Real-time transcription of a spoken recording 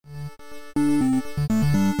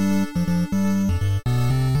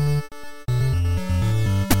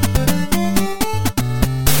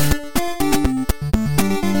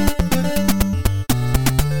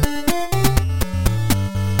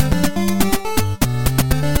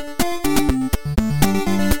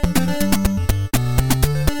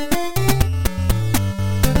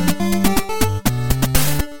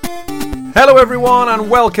everyone, and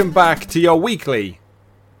welcome back to your weekly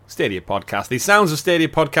Stadia podcast, the Sounds of Stadia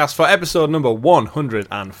podcast for episode number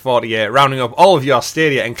 148, rounding up all of your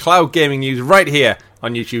Stadia and cloud gaming news right here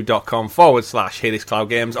on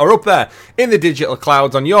youtube.com/HealixCloudGames, or up there in the digital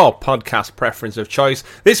clouds on your podcast preference of choice.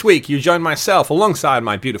 This week, you join myself alongside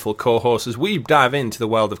my beautiful co-hosts as we dive into the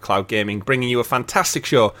world of cloud gaming, bringing you a fantastic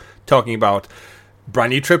show talking about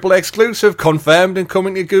brand new AAA exclusive, confirmed and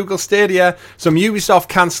coming to Google Stadia, some Ubisoft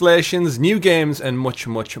cancellations, new games, and much,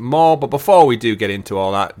 much more. But before we do get into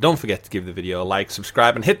all that, don't forget to give the video a like,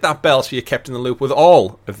 subscribe, and hit that bell so you're kept in the loop with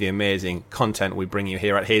all of the amazing content we bring you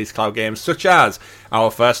here at Hades Cloud Games, such as our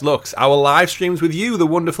first looks, our live streams with you, the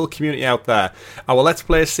wonderful community out there, our Let's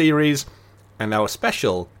Play series, and our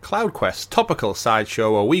special Cloud Quest topical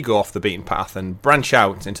sideshow where we go off the beaten path and branch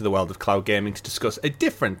out into the world of cloud gaming to discuss a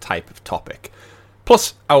different type of topic.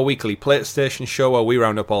 Plus, our weekly PlayStation show where we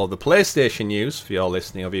round up all of the PlayStation news for your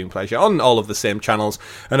listening or viewing pleasure on all of the same channels.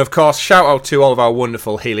 And of course, shout out to all of our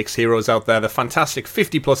wonderful Helix heroes out there, the fantastic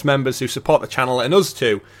 50 plus members who support the channel, and us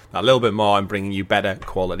too, a little bit more in bringing you better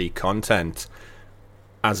quality content.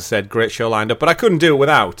 As I said, great show lined up, but I couldn't do it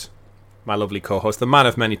without my lovely co-host, the man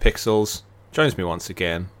of many pixels, joins me once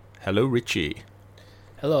again. Hello, Richie.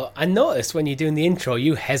 Hello. I noticed when you're doing the intro,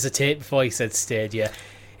 you hesitate before you said Stadia.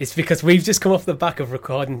 It's because we've just come off the back of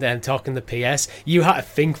recording and talking the PS. You had to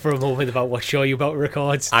think for a moment about what show you about to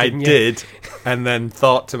record. I did, and then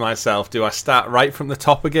thought to myself, do I start right from the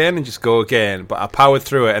top again and just go again? But I powered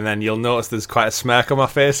through it, and then you'll notice there's quite a smirk on my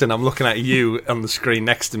face, and I'm looking at you on the screen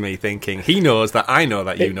next to me thinking, he knows that I know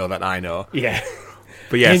that you know that I know. Yeah.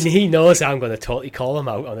 But yes, he knows I'm going to totally call him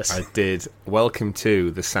out on this. I did. Welcome to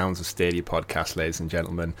the Sounds of Stadia podcast, ladies and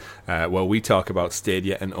gentlemen, where we talk about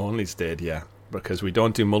Stadia and only Stadia, because we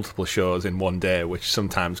don't do multiple shows in one day, which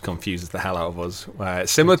sometimes confuses the hell out of us.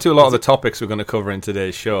 Similar to a lot of the topics we're going to cover in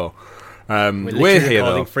today's show. We're here,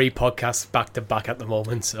 recording 3 podcasts back to back at the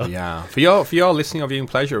moment. So yeah, for your listening or viewing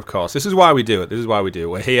pleasure, of course. This is why we do it.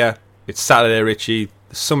 We're here. It's Saturday, Richie.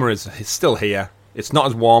 The summer is still here. It's not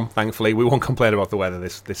as warm, thankfully. We won't complain about the weather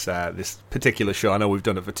this particular show. I know we've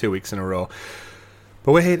done it for 2 weeks in a row,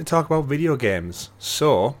 but we're here to talk about video games.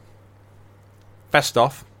 So, first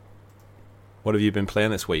off, what have you been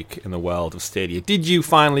playing this week in the world of Stadia? Did you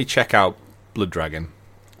finally check out Blood Dragon?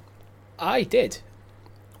 I did.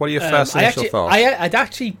 What are your first initial thoughts? I'd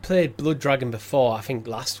actually played Blood Dragon before, I think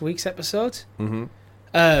last week's episode. Mm-hmm.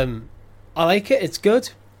 I like it, it's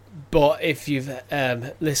good. But if you've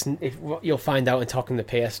listened, you'll find out in Talking the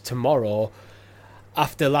PS tomorrow,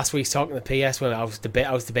 after last week's Talking the PS, when I was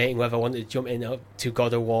debating whether I wanted to jump in to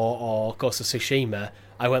God of War or Ghost of Tsushima,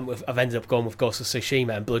 I've ended up going with Ghost of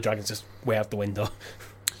Tsushima, and Blood Dragon's just way out the window.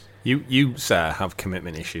 You sir, have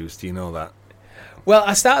commitment issues. Do you know that? Well,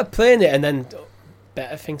 I started playing it, and then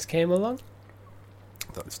better things came along.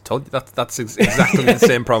 That's exactly the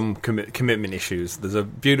same problem. Commitment issues. There's a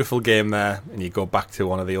beautiful game there, and you go back to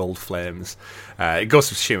one of the old flames.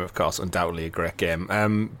 Ghost of Tsushima, of course, undoubtedly a great game.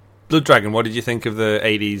 Blood Dragon. What did you think of the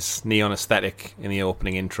 80s neon aesthetic in the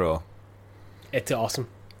opening intro? It's awesome.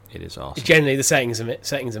 It is awesome. Generally, the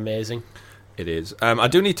setting's amazing. It is. I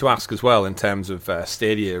do need to ask as well, in terms of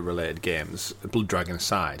Stadia-related games, Blood Dragon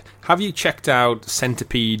aside, have you checked out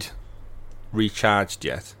Centipede Recharged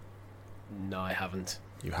yet? No, I haven't.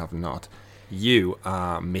 You have not. You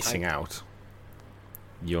are missing out.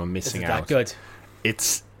 You're missing out. Is it that good?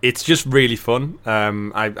 It's just really fun.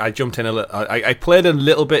 I jumped in a little. I played a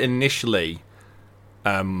little bit initially.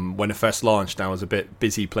 When it first launched, I was a bit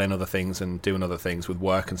busy playing other things and doing other things with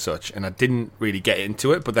work and such, and I didn't really get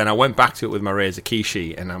into it. But then I went back to it with my Razer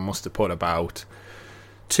Kishi, and I must have put about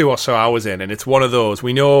 2 or so hours in. And it's one of those.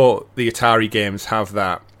 We know the Atari games have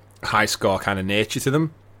that high score kind of nature to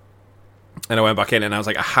them. And I went back in, and I was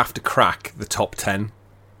like, I have to crack the top 10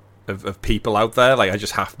 of people out there. Like, I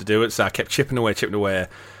just have to do it. So I kept chipping away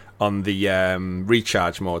on the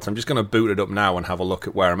recharge mode. So I'm just going to boot it up now and have a look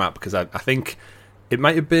at where I'm at, because I think it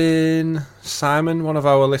might have been Simon, one of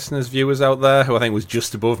our listeners, viewers out there, who I think was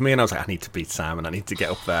just above me, and I was like, I need to beat Simon, I need to get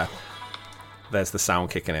up there. There's the sound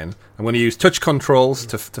kicking in. I'm going to use touch controls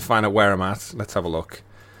to find out where I'm at. Let's have a look.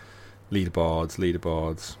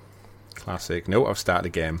 Leaderboards. Classic. No, I've started a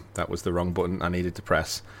game. That was the wrong button I needed to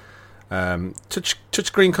press.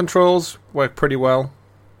 Touchscreen controls work pretty well,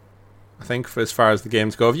 I think, for as far as the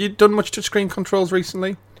games go. Have you done much touchscreen controls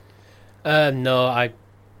recently? No, I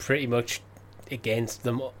pretty much against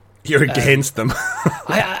them. You're against them.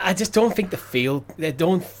 I just don't think they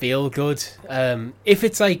don't feel good. If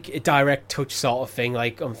it's like a direct touch sort of thing,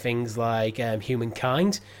 like on things like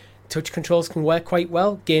Humankind, touch controls can work quite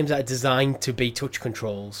well. Games that are designed to be touch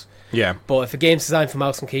controls. Yeah. But if a game's designed for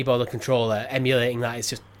mouse and keyboard or controller, emulating that is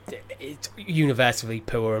just it's universally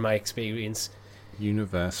poor in my experience.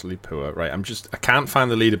 Universally poor. Right, I can't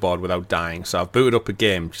find the leaderboard without dying, so I've booted up a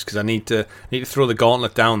game just because I need to throw the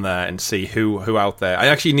gauntlet down there and see who out there. I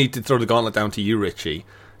actually need to throw the gauntlet down to you, Richie,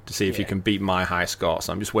 to see if you can beat my high score.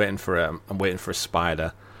 So I'm just waiting for a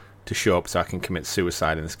spider to show up so I can commit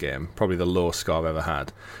suicide in this game. Probably the lowest score I've ever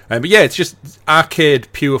had. But yeah, it's just arcade,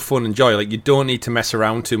 pure fun and joy. Like, you don't need to mess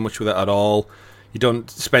around too much with it at all. You don't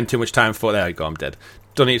spend too much time there you go, I'm dead.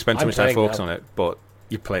 Don't need to spend too much time focusing on it, but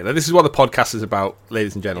you play it. This is what the podcast is about,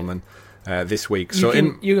 ladies and gentlemen, this week. So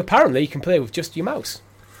you apparently can play with just your mouse.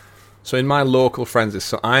 So in my local friends list,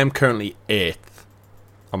 so I am currently 8th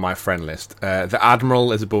on my friend list. The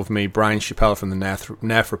Admiral is above me. Brian Chappelle from the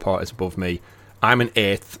Nerf Report is above me. I'm in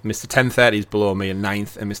 8th. Mr. 1030 is below me in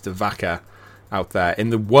 9th, and Mr. Vaca out there. In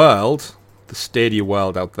the world, the Stadia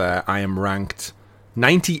world out there, I am ranked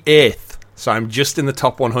 98th. So I'm just in the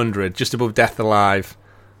top 100, just above Death Alive.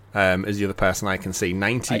 As the other person I can see,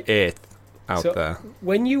 98th out there.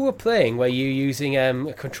 When you were playing, were you using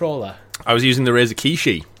a controller? I was using the Razer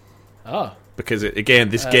Kishi. Oh. Because,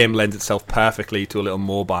 this game lends itself perfectly to a little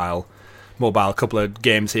mobile couple of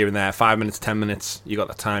games here and there. 5 minutes, 10 minutes, you got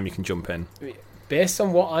the time, you can jump in. Based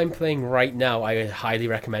on what I'm playing right now, I would highly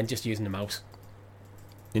recommend just using the mouse.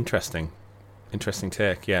 Interesting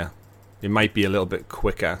take, yeah. It might be a little bit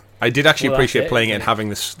quicker. I did actually appreciate playing it and having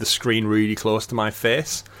the screen really close to my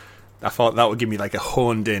face. I thought that would give me like a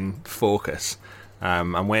honed-in focus.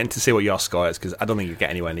 I'm waiting to see what your score is, because I don't think you'd get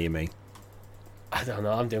anywhere near me. I don't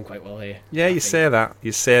know, I'm doing quite well here. Yeah, you say that,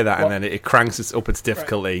 and then it cranks up its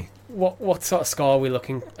difficulty. Right. What sort of score are we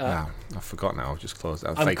looking at? Oh, I forgot now, I've just closed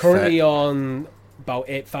it. I'm currently on about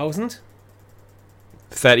 8,000.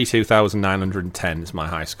 32,910 is my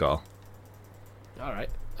high score. Alright,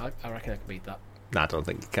 I reckon I can beat that. No, I don't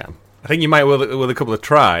think you can. I think you might with a couple of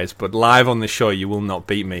tries, but live on the show you will not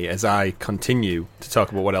beat me as I continue to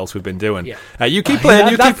talk about what else we've been doing. Yeah. You keep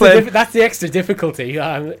playing, keep playing. That's the extra difficulty.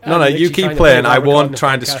 No, you keep playing. I won't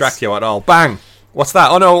try and distract you at all. Bang! What's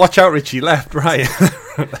that? Oh no, watch out, Richie. Left, right.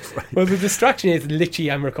 Well, the distraction is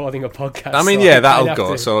literally I'm recording a podcast. I mean, so yeah, that'll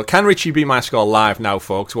go. So can Richie beat my score live now,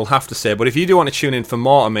 folks? We'll have to say. But if you do want to tune in for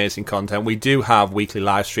more amazing content, we do have weekly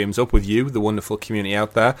live streams up with you, the wonderful community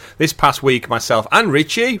out there. This past week, myself and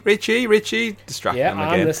Richie, distracting him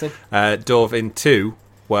again. I'm listening. Dove into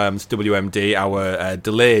Worms WMD, our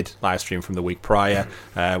delayed live stream from the week prior.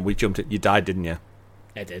 We jumped it. You died, didn't you?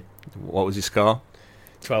 I did. What was your score?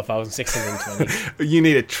 12,620. You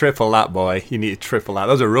need to triple that, boy. You need to triple that.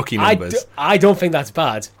 Those are rookie numbers. I don't think that's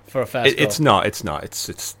bad for a first It's not.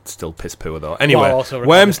 It's still piss poor, though. Anyway,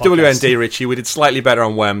 Worms WMD, Richie. We did slightly better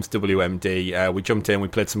on Worms WMD. We jumped in. We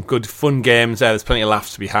played some good, fun games. There's plenty of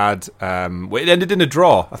laughs to be had. It ended in a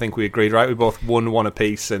draw. I think we agreed, right? We both won one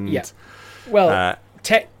apiece. And, yeah. Well,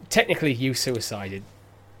 technically, you suicided.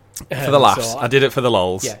 For the laughs. I did it for the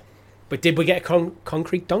lols. Yeah. But did we get a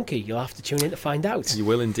concrete donkey? You'll have to tune in to find out. You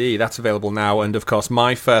will indeed. That's available now. And, of course,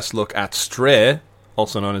 my first look at Stray,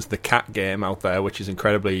 also known as the cat game out there, which is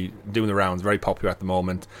incredibly doing the rounds, very popular at the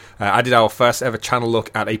moment. I did our first ever channel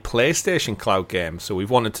look at a PlayStation cloud game. So we've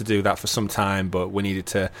wanted to do that for some time, but we need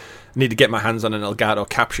to get my hands on an Elgato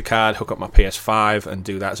capture card, hook up my PS5 and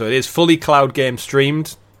do that. So it is fully cloud game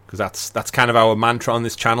streamed, because that's kind of our mantra on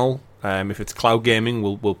this channel. If it's cloud gaming,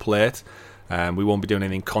 we'll play it. We won't be doing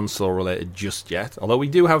anything console related just yet, although we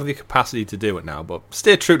do have the capacity to do it now, but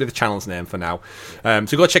stay true to the channel's name for now.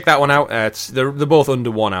 So go check that one out. They're both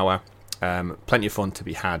under 1 hour. Plenty of fun to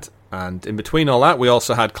be had. And in between all that, we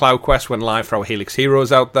also had Cloud Quest went live for our Helix Heroes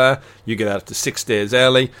out there. You get that up to 6 days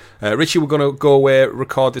early. Richie, we're going to go away,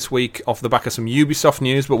 record this week off the back of some Ubisoft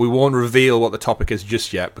news, but we won't reveal what the topic is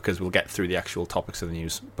just yet, because we'll get through the actual topics of the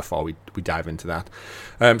news before we dive into that.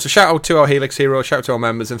 So shout out to our Helix Heroes, shout out to our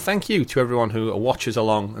members, and thank you to everyone who watches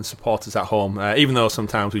along and supports us at home, even though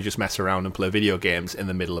sometimes we just mess around and play video games in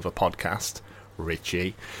the middle of a podcast.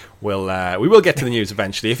 Richie, we will get to the news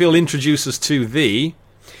eventually. If you'll introduce us to the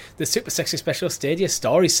Super Sexy Special Stadia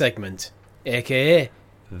Story segment, a.k.a.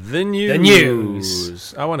 The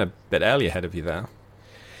News. I went a bit early ahead of you there.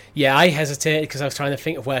 Yeah, I hesitated because I was trying to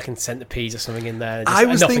think of where I can Centipede or something in there. I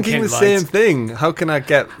was thinking the same thing. How can I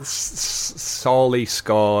get sorely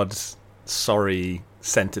scored, sorry,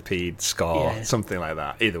 Centipede score, something like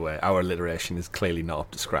that. Either way, our alliteration is clearly not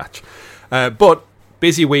up to scratch. But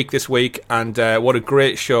busy week this week, and what a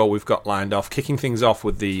great show we've got lined off. Kicking things off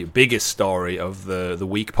with the biggest story of the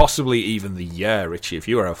week, possibly even the year, Richie. If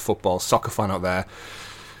you are a football, soccer fan out there,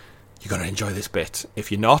 you're going to enjoy this bit.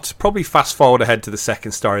 If you're not, probably fast forward ahead to the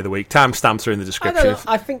second story of the week. Timestamps are in the description.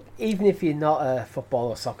 I think even if you're not a football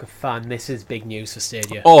or soccer fan, this is big news for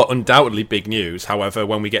Stadia. Oh, undoubtedly big news. However,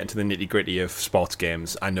 when we get into the nitty-gritty of sports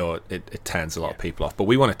games, I know it turns a lot of people off. But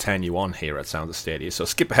we want to turn you on here at Sounds of Stadia. So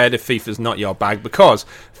skip ahead if FIFA's not your bag, because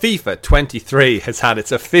FIFA 23 has had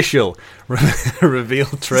its official reveal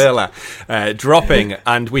trailer dropping.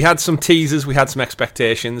 And we had some teasers, we had some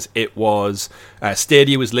expectations. It was...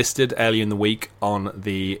 Stadia was listed earlier in the week on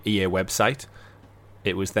the EA website.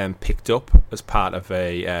 It was then picked up as part of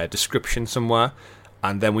a description somewhere,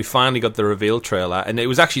 and then we finally got the reveal trailer. And it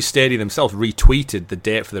was actually Stadia themselves retweeted the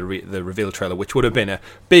date for the reveal trailer, which would have been a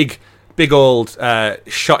big old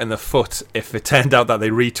shot in the foot if it turned out that they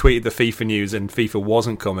retweeted the FIFA news and FIFA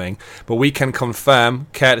wasn't coming. But we can confirm,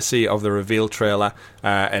 courtesy of the reveal trailer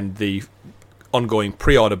and the ongoing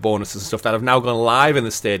pre-order bonuses and stuff that have now gone live in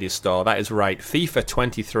the Stadia store. That is right. FIFA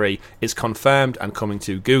 23 is confirmed and coming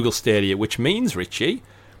to Google Stadia, which means, Richie,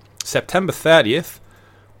 September 30th,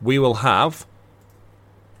 we will have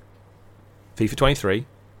FIFA 23,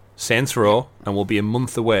 Saints Row, and we'll be 2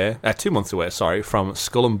 months away, from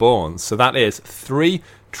Skull and Bones. So that is 3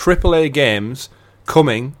 AAA games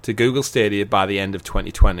coming to Google Stadia by the end of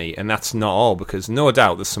 2020. And that's not all, because no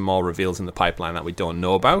doubt there's some more reveals in the pipeline that we don't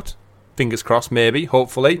know about. Fingers crossed, maybe,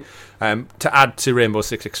 hopefully, to add to Rainbow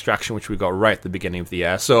Six Extraction, which we got right at the beginning of the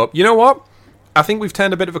year. So, you know what? I think we've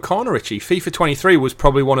turned a bit of a corner, Richie. FIFA 23 was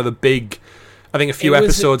probably one of the big... I think a few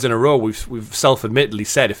episodes in a row we've self-admittedly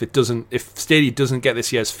said if Stadia doesn't get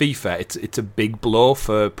this year's FIFA, it's a big blow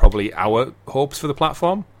for probably our hopes for the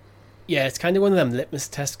platform. Yeah, it's kind of one of them litmus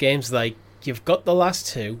test games. Like, you've got the last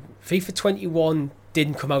two. FIFA 21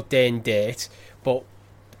 didn't come out day and date, but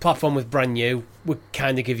the platform was brand new. Would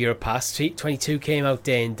kind of give you a pass. 22 came out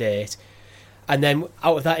day and date. And then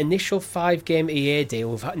out of that initial 5-game EA deal,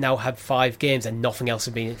 we've now had 5 games and nothing else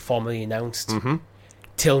has been formally announced. Mm-hmm.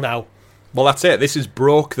 Till now. Well, that's it. This has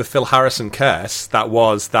broke the Phil Harrison curse that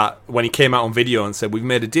was that when he came out on video and said, we've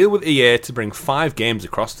made a deal with EA to bring 5 games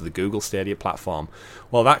across to the Google Stadia platform.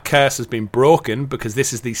 Well, that curse has been broken because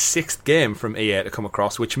this is the 6th game from EA to come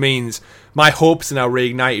across, which means my hopes are now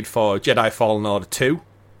reignited for Jedi Fallen Order 2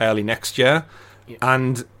 early next year. Yeah.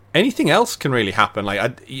 And anything else can really happen.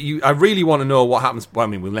 Like I really want to know what happens. Well, I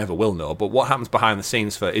mean, we never will know, but what happens behind the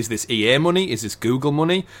scenes for, is this EA money? Is this Google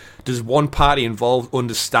money? Does one party involved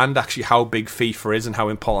understand actually how big FIFA is and how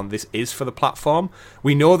important this is for the platform?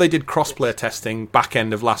 We know they did crossplay testing back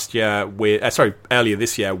end of last year earlier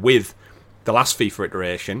this year with the last FIFA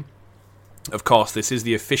iteration. Of course, this is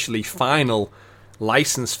the officially final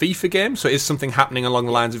licensed FIFA game, so is something happening along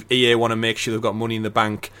the lines of EA want to make sure they've got money in the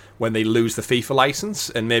bank when they lose the FIFA license,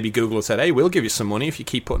 and maybe Google has said, hey, we'll give you some money if you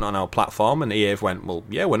keep putting it on our platform, and EA have went, well,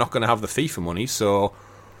 yeah, we're not going to have the FIFA money, so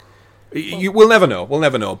we'll never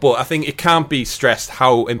know, but I think it can't be stressed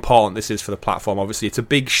how important this is for the platform. Obviously, it's a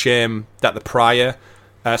big shame that the prior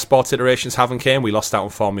sports iterations haven't came. We lost out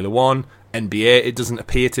on Formula 1, NBA, it doesn't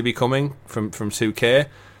appear to be coming from 2K.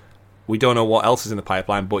 We don't know what else is in the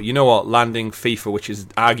pipeline, but you know what? Landing FIFA, which is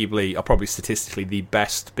arguably, or probably statistically, the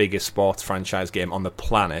best, biggest sports franchise game on the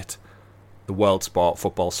planet, the world sport,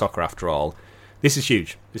 football, soccer, after all, this is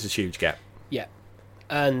huge. This is huge, Get. Yeah.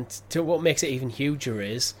 And to what makes it even huger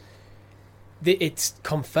is it's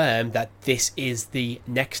confirmed that this is the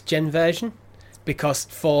next-gen version, because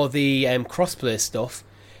for the crossplay stuff,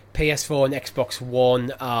 PS4 and Xbox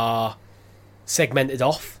One are segmented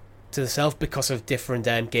off to the self because of different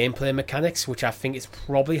gameplay mechanics, which I think is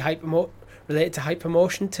probably related to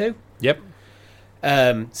Hypermotion too. Yep.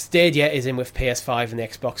 Stadia is in with PS5 and the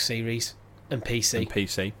Xbox Series and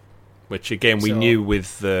PC. Which again we knew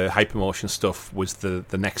with the Hypermotion stuff was the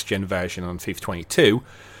next gen version on FIFA 22.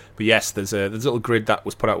 But yes, there's a little grid that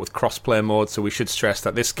was put out with crossplay mode, so we should stress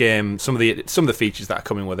that this game, some of the features that are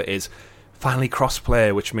coming with it is finally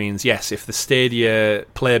crossplay, which means, yes, if the Stadia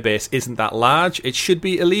player base isn't that large, it should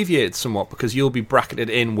be alleviated somewhat because you'll be bracketed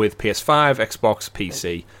in with PS5, Xbox,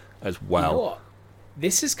 PC as well. You know what?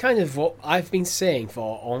 This is kind of what I've been saying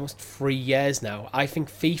for almost 3 years now. I think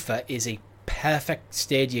FIFA is a perfect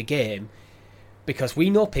Stadia game because we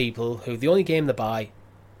know people who the only game they buy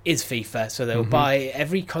is FIFA, so they'll buy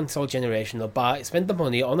every console generation, they'll spend the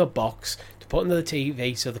money on a box to put into the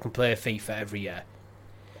TV so they can play FIFA every year.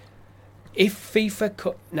 If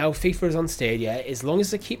FIFA is on Stadia, as long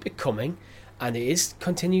as they keep it coming and it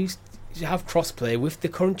continues to have crossplay with the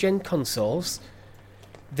current gen consoles,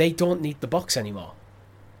 they don't need the box anymore.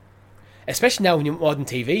 Especially now in your modern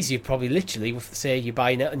TVs, you probably literally, say you're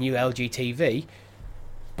buying a new LG TV,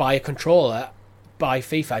 buy a controller, buy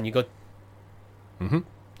FIFA, and you go. Mm-hmm.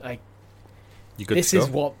 Like, you good this is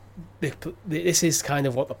what this is kind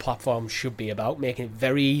of what the platform should be about, making it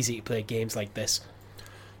very easy to play games like this.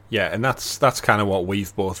 Yeah, and that's kind of what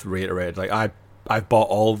we've both reiterated. Like I've bought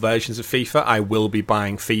all versions of FIFA. I will be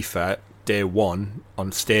buying FIFA day one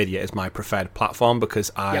on Stadia as my preferred platform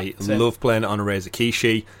because I love playing it on a Razer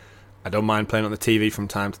Kishi. I don't mind playing on the TV from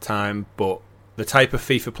time to time, but the type of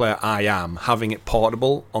FIFA player I am, having it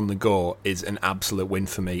portable on the go is an absolute win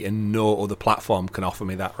for me, and no other platform can offer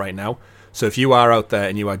me that right now. So if you are out there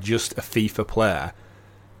and you are just a FIFA player,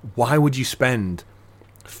 why would you spend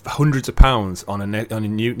hundreds of pounds on a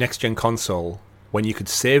new next-gen console when you could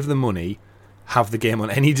save the money, have the game on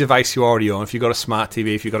any device you already own? If you've got a smart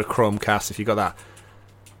TV, if you've got a Chromecast, if you've got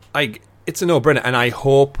that, it's a no-brainer. And I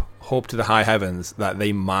hope to the high heavens that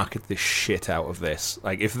they market the shit out of this.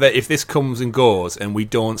 Like if this comes and goes and we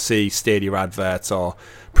don't see Stadia adverts or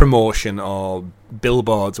promotion or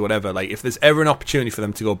billboards or whatever, like if there's ever an opportunity for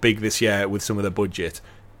them to go big this year with some of the budget,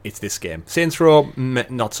 it's this game. Saints Row,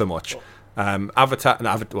 not so much. Avatar,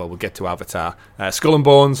 well, we'll get to Avatar. Skull and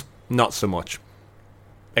Bones, not so much.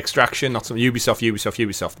 Extraction, not so much.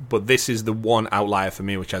 Ubisoft. But this is the one outlier for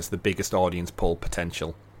me which has the biggest audience pull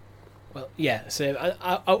potential. Well, yeah, so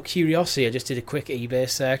out of curiosity, I just did a quick eBay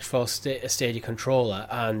search for a Stadia controller,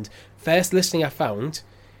 and first listing I found,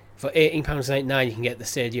 for £18.99 you can get the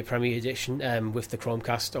Stadia Premier Edition with the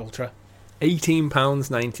Chromecast Ultra.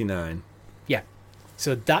 £18.99. Yeah.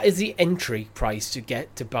 So that is the entry price to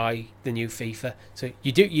get to buy the new FIFA. So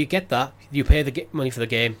you get that, you pay the money for the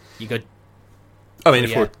game, you go. I mean,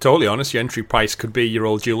 if we're totally honest, your entry price could be your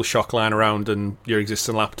old DualShock lying around and your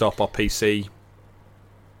existing laptop or PC.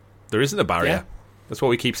 There isn't a barrier. Yeah. That's what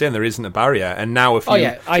we keep saying. There isn't a barrier. And now,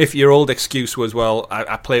 if your old excuse was, well,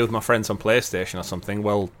 I play with my friends on PlayStation or something,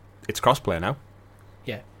 well, it's crossplay now.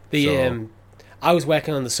 Yeah. I was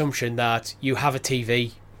working on the assumption that you have a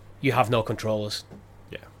TV, you have no controllers.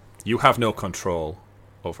 Yeah. You have no control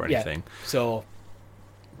over anything. Yeah. So,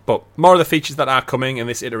 but more of the features that are coming in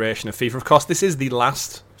this iteration of FIFA. Of course, this is the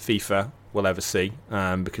last FIFA we'll ever see,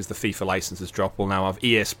 because the FIFA license has dropped. We'll now have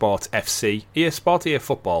EA Sports FC. EA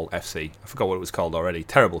Football FC. I forgot what it was called already.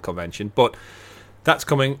 Terrible convention. But that's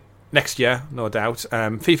coming next year, no doubt.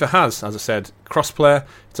 FIFA has, as I said, crossplay.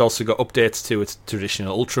 It's also got updates to its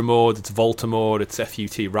traditional Ultra mode, its Volta mode, its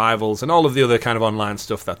FUT Rivals, and all of the other kind of online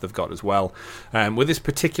stuff that they've got as well. With this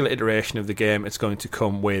particular iteration of the game, it's going to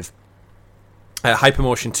come with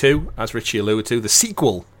Hypermotion 2, as Richie alluded to, the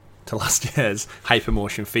sequel to last year's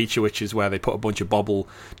Hypermotion feature, which is where they put a bunch of bobble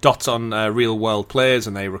dots on real world players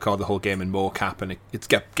and they record the whole game in mocap, and it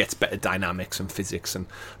gets better dynamics and physics and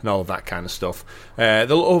all of that kind of stuff.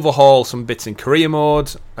 They'll overhaul some bits in career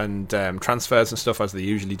mode and transfers and stuff, as they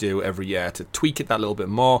usually do every year, to tweak it that little bit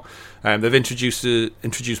more. They've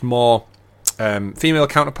introduced more female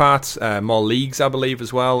counterparts, more leagues, I believe,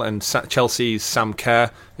 as well, and Chelsea's Sam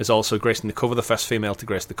Kerr is also gracing the cover, the first female to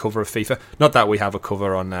grace the cover of FIFA. Not that we have a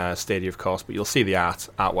cover on Stadia, of course, but you'll see the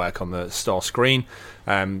artwork on the store screen.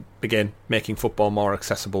 Again, making football more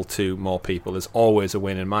accessible to more people is always a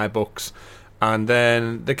win in my books. And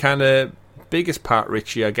then the kind of biggest part,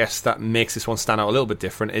 Richie, I guess, that makes this one stand out a little bit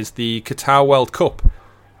different is the Qatar World Cup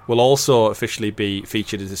will also officially be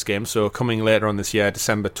featured as this game. So coming later on this year,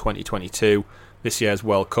 December 2022, this year's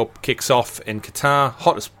World Cup kicks off in Qatar,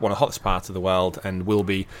 one of the hottest parts of the world, and will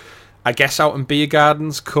be, I guess, out in beer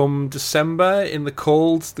gardens come December, in the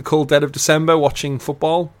cold dead of December, watching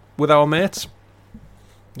football with our mates.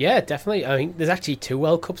 Yeah, definitely. I mean, there's actually 2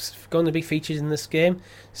 World Cups going to be featured in this game,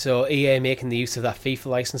 so EA making the use of that FIFA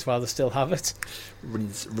license while they still have it.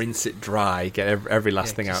 Rinse it dry, get every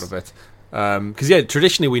last thing out of it. Because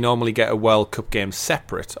traditionally we normally get a World Cup game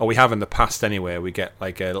separate, or we have in the past anyway. We get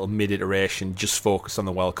like a little mid-iteration just focused on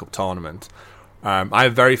the World Cup tournament. I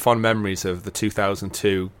have very fond memories of the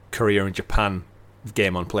 2002 Korea and Japan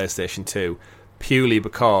game on PlayStation 2, purely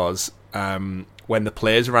because when the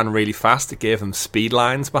players ran really fast, it gave them speed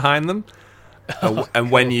lines behind them.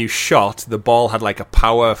 And when you shot, the ball had like a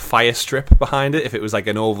power fire strip behind it if it was like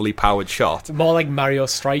an overly powered shot. More like Mario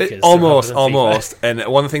Strikers. Almost. And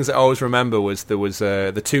one of the things I always remember was there was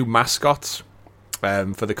the 2 mascots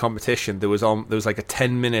for the competition. There was like a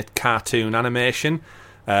 10-minute cartoon animation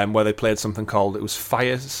where they played something called, it was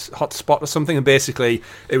Fire Hotspot or something, and basically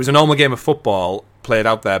it was a normal game of football played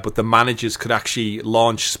out there, but the managers could actually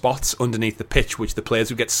launch spots underneath the pitch which the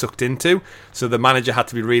players would get sucked into, so the manager had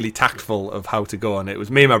to be really tactful of how to go, and it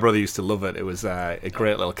was, me and my brother used to love it. It was a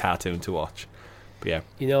great little cartoon to watch. But yeah,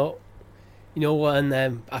 you know when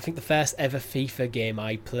I think the first ever FIFA game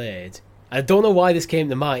I played, I don't know why this came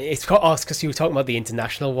to mind, it's because you were talking about the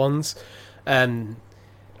international ones.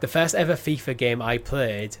 The first ever FIFA game I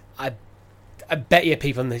played, I bet you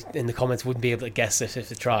people in the comments wouldn't be able to guess this if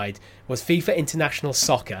they tried, was FIFA International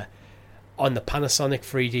Soccer on the Panasonic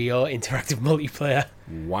 3DO interactive multiplayer.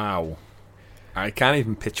 Wow. I can't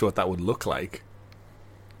even picture what that would look like.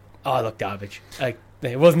 Oh, it looked garbage.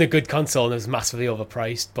 It wasn't a good console and it was massively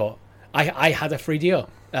overpriced, but I had a 3DO.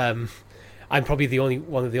 I'm probably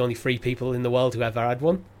one of the only 3 people in the world who ever had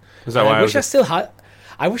one. Is that why I wish I still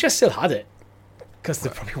had it. Because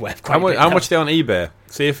they're probably worth quite a bit How now. much are they on eBay?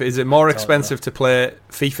 See if is it more expensive to play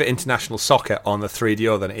FIFA International Soccer on the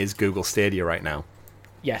 3DO than it is Google Stadia right now?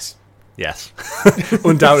 Yes. Yes,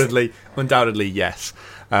 undoubtedly, yes.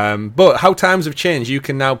 But how times have changed. You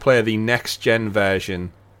can now play the next gen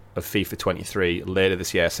version of FIFA 23 later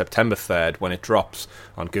this year, September 3rd, when it drops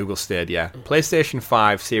on Google Stadia, PlayStation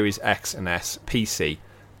 5, Series X and S, PC,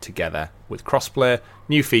 together with crossplay,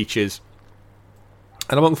 new features.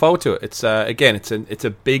 And I'm looking forward to it. It's again, it's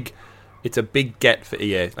a big get for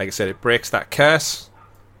EA. Like I said, it breaks that curse.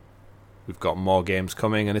 We've got more games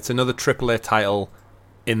coming, and it's another AAA title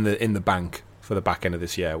in the bank for the back end of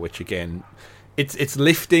this year. Which again, it's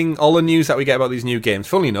lifting all the news that we get about these new games.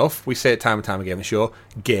 Funnily enough, we say it time and time again on the show.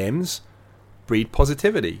 Games breed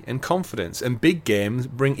positivity and confidence, and big games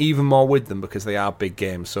bring even more with them because they are big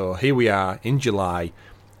games. So here we are in July,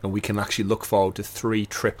 and we can actually look forward to 3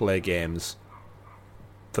 AAA games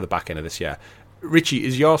for the back end of this year. Richie,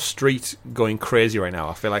 is your street going crazy right now?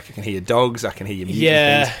 I feel like I can hear dogs, I can hear you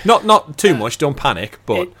muting things. Not too much, don't panic,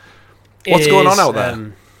 but what's going on out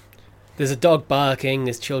there? There's a dog barking,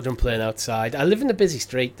 there's children playing outside. I live in a busy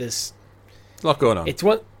street, there's a lot going on.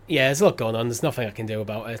 There's a lot going on, there's nothing I can do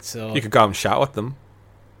about it. So you could go out and shout at them.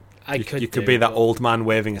 You could be that old man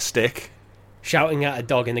waving a stick. Shouting at a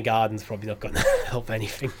dog in the garden's probably not going to help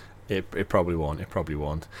anything. It probably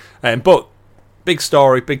won't. But big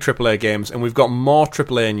story, big AAA games, and we've got more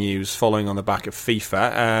AAA news following on the back of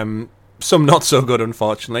FIFA. Some not so good,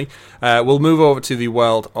 unfortunately. We'll move over to the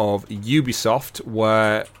world of Ubisoft,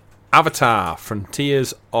 where Avatar: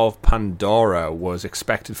 Frontiers of Pandora was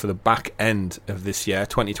expected for the back end of this year,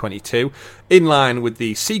 2022, in line with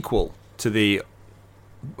the sequel to the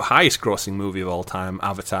highest-grossing movie of all time,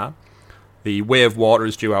 Avatar. The Way of Water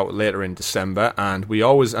is due out later in December, and we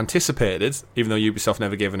always anticipated, even though Ubisoft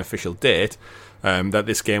never gave an official date, that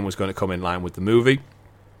this game was going to come in line with the movie.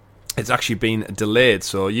 It's actually been delayed,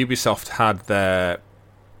 so Ubisoft had their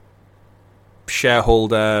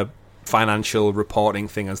shareholder financial reporting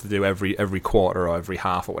thing as they do every quarter or every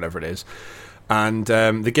half or whatever it is. And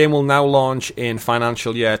the game will now launch in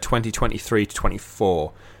financial year 2023 to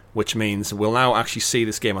 24, which means we'll now actually see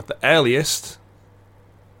this game at the earliest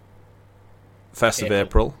 1st of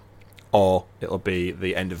April, or it'll be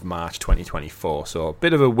the end of March 2024. So a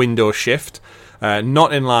bit of a window shift,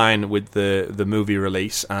 not in line with the movie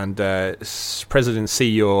release. And President and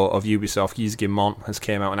CEO of Ubisoft, Yves Guillemot, has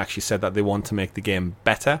came out and actually said that they want to make the game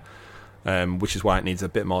better, which is why it needs a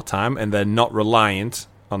bit more time, and they're not reliant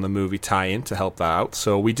on the movie tie-in to help that out.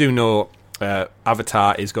 So we do know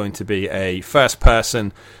Avatar is going to be a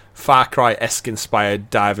first-person, Far Cry-esque inspired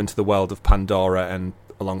dive into the world of Pandora and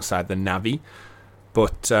alongside the Na'vi.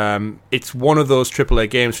 But it's one of those AAA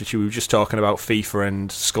games which we were just talking about, FIFA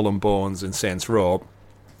and Skull and Bones and Saints Row.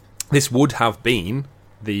 This would have been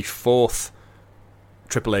the 4th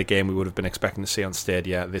AAA game we would have been expecting to see on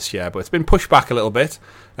Stadia this year, but it's been pushed back a little bit,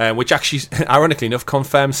 which actually, ironically enough,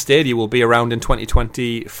 confirms Stadia will be around in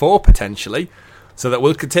 2024 potentially, so that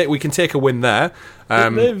we can take a win there.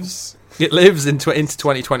 It lives into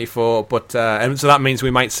 2024, but and so that means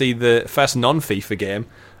we might see the first non-FIFA game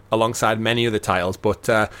alongside many other titles. But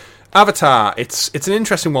Avatar, it's an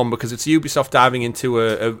interesting one because it's Ubisoft diving into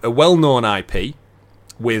a well-known IP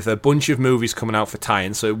with a bunch of movies coming out for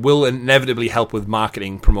tie-in, so it will inevitably help with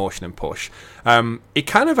marketing, promotion and push. It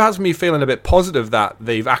kind of has me feeling a bit positive that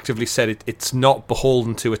they've actively said it's not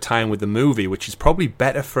beholden to a tie-in with the movie, which is probably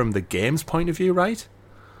better from the game's point of view, right?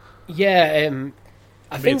 Yeah,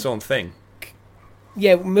 I think its own thing.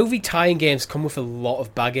 Yeah, movie tie-in games come with a lot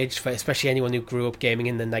of baggage, for especially anyone who grew up gaming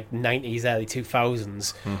in the 90s, early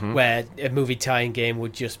 2000s, where a movie tie-in game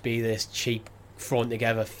would just be this cheap,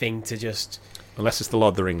 thrown-together thing to just... Unless it's the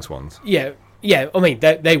Lord of the Rings ones. Yeah. I mean,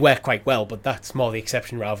 they work quite well, but that's more the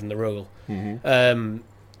exception rather than the rule.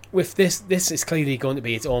 With this is clearly going to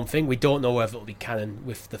be its own thing. We don't know whether it'll be canon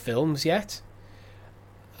with the films yet.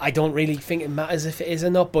 I don't really think it matters if it is or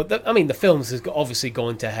not, but the films is obviously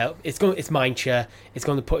going to help. It's mind share. It's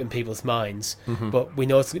going to put in people's minds. But we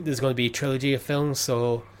know there's going to be a trilogy of films,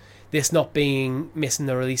 so this not being missing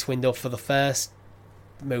the release window for the first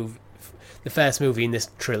movie in this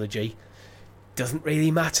trilogy doesn't really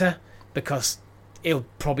matter because it'll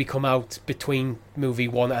probably come out between movie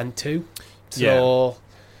 1 and 2. So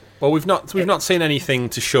well, we've not seen anything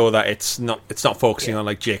to show that it's not focusing on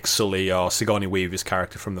like Jake Sully or Sigourney Weaver's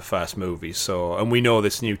character from the first movie. So, and we know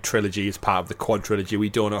this new trilogy is part of the quadrilogy. We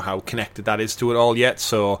don't know how connected that is to it all yet.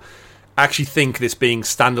 So, I actually think this being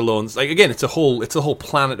standalones, like again, it's a whole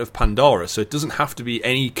planet of Pandora. So it doesn't have to be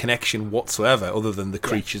any connection whatsoever other than the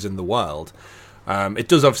creatures in the world. It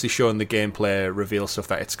does obviously show in the gameplay reveal stuff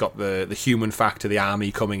that it's got the human factor, the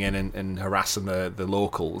army coming in and harassing the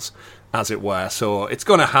locals, as it were. So it's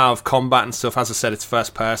going to have combat and stuff. As I said, it's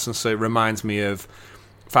first person, so it reminds me of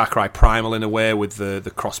Far Cry Primal in a way with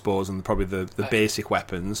the crossbows and probably the basic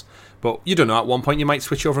weapons. But you don't know, at one point you might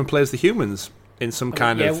switch over and play as the humans in some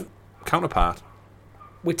kind of counterpart.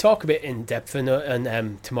 We talk a bit in depth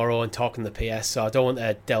and tomorrow and talking the PS, so I don't want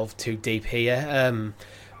to delve too deep here.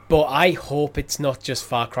 But I hope it's not just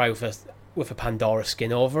Far Cry with a Pandora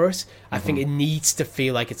skin over it. I think it needs to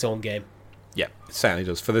feel like its own game. Yeah, it certainly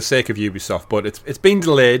does, for the sake of Ubisoft. But it's been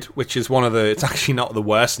delayed, which is it's actually not the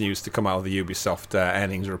worst news to come out of the Ubisoft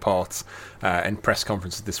earnings reports and press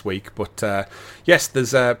conferences this week. But yes,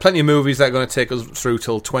 there's plenty of movies that are going to take us through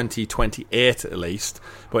till 2028 at least.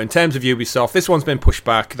 But in terms of Ubisoft, this one's been pushed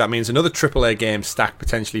back. That means another AAA game stacked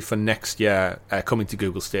potentially for next year coming to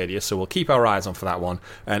Google Stadia. So we'll keep our eyes on for that one.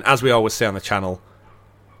 And as we always say on the channel,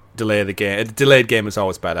 delay the game. A delayed game is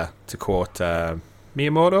always better, to quote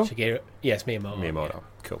Miyamoto? Yes, Miyamoto. Yeah.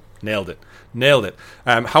 Cool. Nailed it.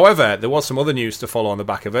 However, there was some other news to follow on the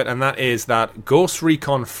back of it, and that is that Ghost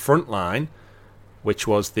Recon Frontline, which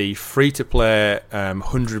was the free-to-play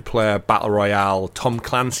 100-player Battle Royale Tom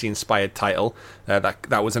Clancy-inspired title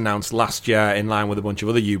that was announced last year in line with a bunch of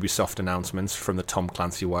other Ubisoft announcements from the Tom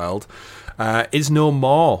Clancy world, is no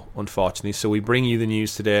more, unfortunately. So we bring you the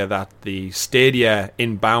news today that the Stadia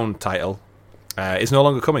Inbound title is no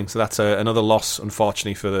longer coming. So that's another loss,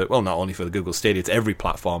 unfortunately, not only for the Google Stadia, it's every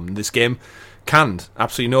platform. This game canned,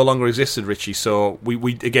 absolutely no longer existed, Richie. So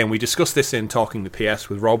we discussed this in Talking the PS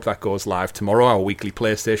with Rob. That goes live tomorrow, our weekly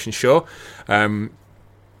PlayStation show.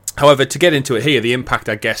 However, to get into it here, the impact,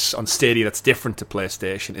 I guess, on Stadia that's different to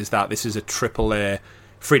PlayStation is that this is a AAA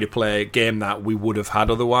free-to-play game that we would have had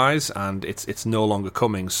otherwise, and it's no longer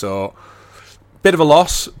coming. So, bit of a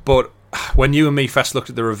loss, but when you and me first looked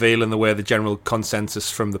at the reveal and the way the general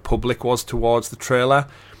consensus from the public was towards the trailer,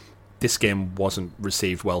 this game wasn't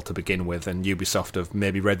received well to begin with, and Ubisoft have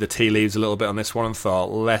maybe read the tea leaves a little bit on this one and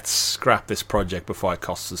thought, let's scrap this project before it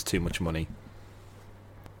costs us too much money.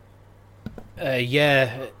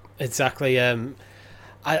 Yeah, exactly. I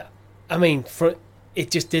mean,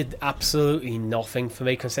 it just did absolutely nothing for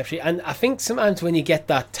me conceptually, and I think sometimes when you get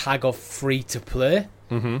that tag of free to play,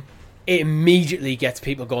 it immediately gets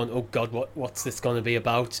people going, oh god, what's this going to be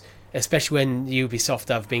about? Especially when Ubisoft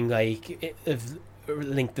have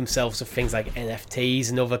linked themselves to things like NFTs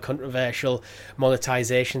and other controversial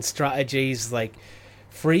monetization strategies. Like,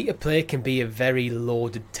 free to play can be a very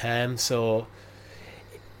loaded term, so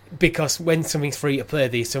because when something's free to play,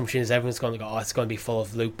 the assumption is everyone's going to go, oh, it's going to be full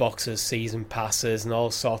of loot boxes, season passes and all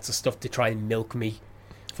sorts of stuff to try and milk me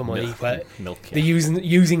for money. They're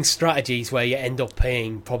using strategies where you end up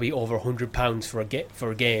paying probably over £100 for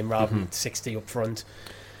a game rather than 60 up front.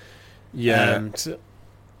 So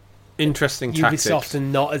interesting tactics. Ubisoft are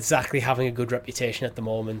not exactly having a good reputation at the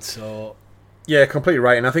moment. So yeah, completely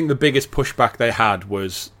right. And I think the biggest pushback they had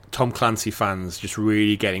was Tom Clancy fans just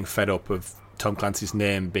really getting fed up of Tom Clancy's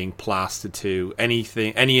name being plastered to any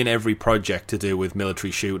and every project to do with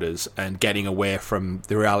military shooters, and getting away from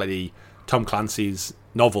the reality. Tom Clancy's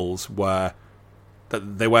novels were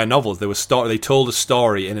novels. They told a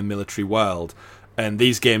story in a military world, and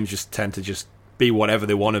these games just tend to just be whatever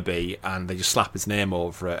they want to be, and they just slap his name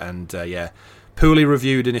over it. And poorly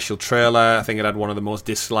reviewed initial trailer. I think it had one of the most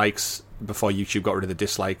dislikes before YouTube got rid of the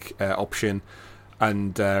dislike option.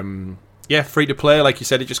 And free to play, like you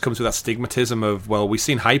said, it just comes with that stigmatism of, well, we've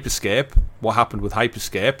seen Hyperscape. What happened with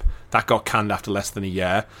Hyperscape? That got canned after less than a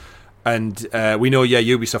year. And we know,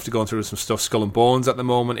 Ubisoft are going through some stuff. Skull and Bones at the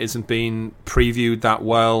moment isn't being previewed that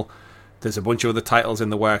well. There's a bunch of other titles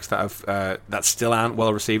in the works that have that still aren't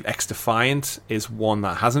well received. X-Defiant is one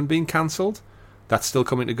that hasn't been cancelled. That's still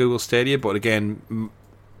coming to Google Stadia. But again,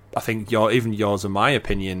 I think even yours and my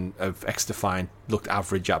opinion of X-Defiant looked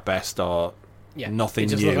average at best, or nothing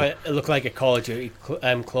new. It looked like a Call of Duty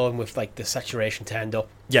clone with like the saturation turned up.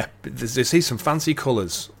 Yeah, there's some fancy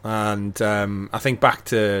colours, and I think back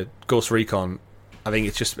to Ghost Recon, I think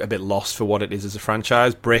it's just a bit lost for what it is as a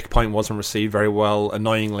franchise. Breakpoint wasn't received very well,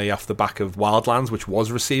 annoyingly, off the back of Wildlands, which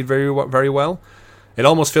was received very, very well. It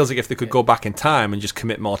almost feels like if they could go back in time and just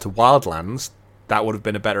commit more to Wildlands, that would have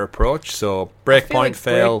been a better approach. So Breakpoint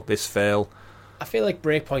fail, this fail. I feel like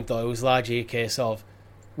Breakpoint though, it was largely a case of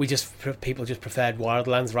people just preferred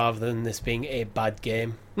Wildlands rather than this being a bad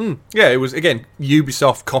game. Yeah, it was, again,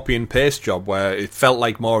 Ubisoft copy and paste job where it felt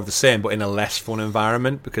like more of the same, but in a less fun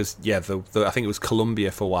environment. Because I think it was Columbia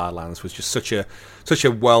for Wildlands was just such a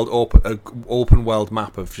open world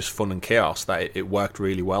map of just fun and chaos that it worked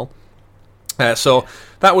really well. So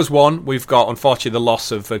that was one. We've got, unfortunately, the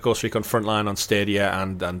loss of Ghost Recon Frontline on Stadia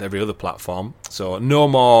and every other platform. So no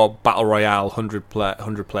more Battle Royale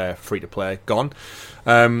 100 player free-to-play, gone.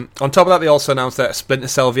 On top of that, they also announced that a Splinter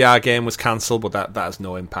Cell VR game was cancelled, but that has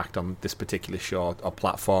no impact on this particular show or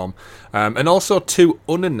platform. And also 2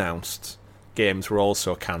 unannounced games were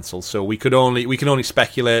also cancelled. So we can only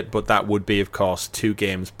speculate, but that would be, of course, 2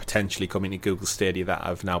 games potentially coming to Google Stadia that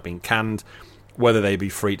have now been canned. Whether they be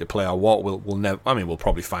free to play or what, we'll never. I mean, we'll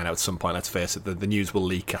probably find out at some point. Let's face it, the news will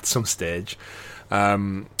leak at some stage.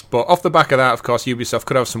 But off the back of that, of course, Ubisoft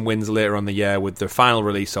could have some wins later on the year with the final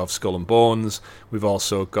release of Skull and Bones. We've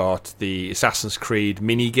also got the Assassin's Creed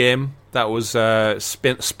mini game that was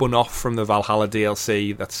spun off from the Valhalla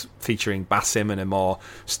DLC. That's featuring Basim in a more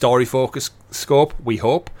story-focused scope, we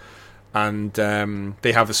hope. And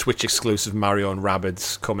they have a Switch exclusive Mario and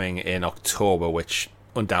Rabbids coming in October, which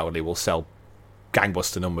undoubtedly will sell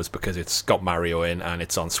gangbuster numbers because it's got Mario in and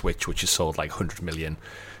it's on Switch, which is sold like 100 million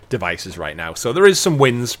devices right now. So there is some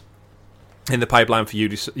wins in the pipeline for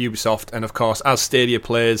Ubisoft, and of course, as Stadia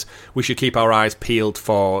players, we should keep our eyes peeled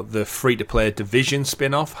for the free-to-play Division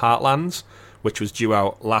spin-off, Heartlands, which was due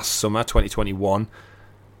out last summer, 2021.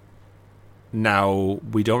 Now,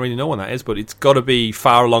 we don't really know when that is, but it's got to be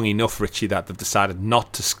far along enough, Richie, that they've decided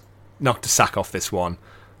not to sack off this one.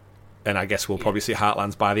 And I guess we'll probably see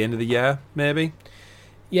Heartlands by the end of the year, maybe.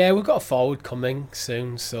 Yeah, we've got a forward coming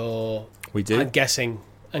soon, so we do. I'm guessing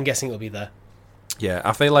it'll be there. Yeah,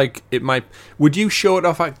 I feel like it might. Would you show it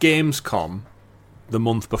off at Gamescom the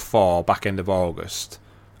month before, back end of August,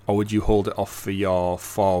 or would you hold it off for your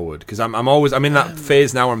forward? Because I'm in that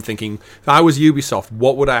phase now where I'm thinking, if I was Ubisoft,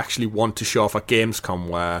 what would I actually want to show off at Gamescom,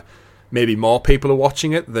 where maybe more people are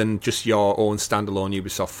watching it than just your own standalone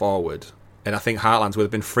Ubisoft forward? And I think Heartlands would have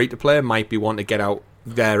been free to play, might be wanting to get out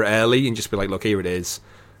there early and just be like, look, here it is,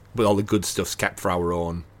 but all the good stuff's kept for our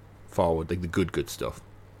own forward, like the good stuff.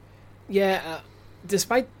 Yeah,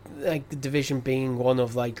 despite like the Division being one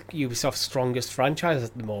of like Ubisoft's strongest franchises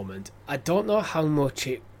at the moment, I don't know how much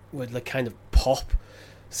it would like kind of pop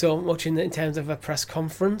so much in terms of a press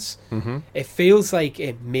conference. Mm-hmm. It feels like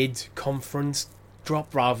a mid-conference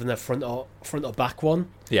drop rather than a front or back one.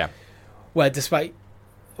 Yeah, where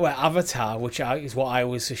Avatar, which is what I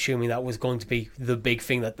was assuming that was going to be the big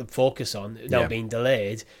thing that the focus on, now being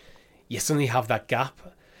delayed, you suddenly have that gap.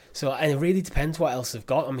 So, and it really depends what else they've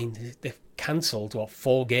got. I mean, they've cancelled,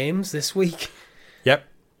 4 games this week? Yep,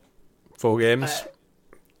 4 games.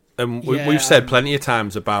 And we've said plenty of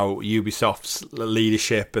times about Ubisoft's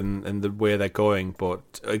leadership and the way they're going,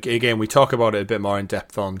 but again, we talk about it a bit more in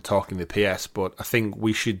depth on Talking the PS, but I think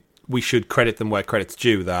we should credit them where credit's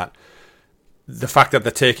due, that the fact that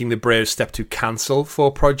they're taking the brave step to cancel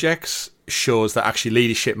 4 projects shows that actually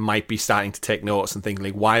leadership might be starting to take notice and think,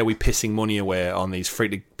 like, why are we pissing money away on these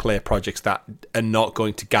free-to-play projects that are not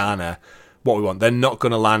going to garner what we want? They're not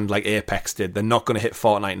going to land like Apex did. They're not going to hit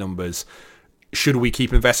Fortnite numbers. Should we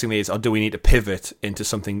keep investing in these, or do we need to pivot into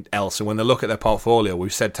something else? And when they look at their portfolio,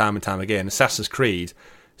 we've said time and time again, Assassin's Creed,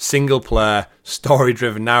 single-player,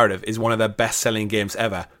 story-driven narrative is one of their best-selling games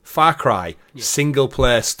ever. Far Cry,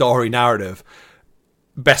 single-player, story narrative,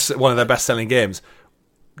 one of their best-selling games.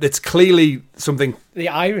 It's clearly something the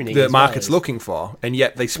irony the market's looking for, and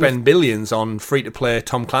yet they spend billions on free-to-play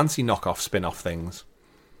Tom Clancy knockoff spin-off things.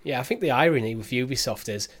 Yeah, I think the irony with Ubisoft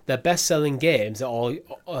is their best-selling games are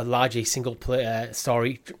largely single-player,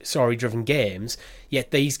 story-driven games, yet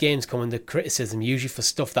these games come under criticism, usually for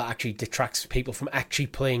stuff that actually detracts people from actually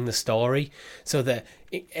playing the story. So the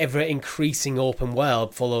ever-increasing open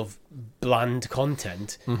world full of bland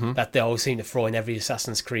content that they always seem to throw in every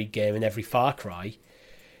Assassin's Creed game and every Far Cry,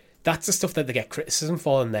 that's the stuff that they get criticism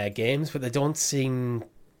for in their games, but they don't seem...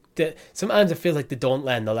 Sometimes I feel like they don't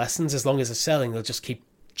learn the lessons. As long as they're selling, they'll just keep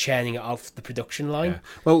churning it off the production line. Yeah.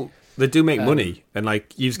 Well, they do make money, and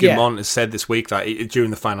like Yves Guillemot has said this week that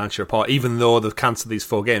during the financial report, even though they've cancelled these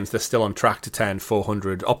 4 games, they're still on track to turn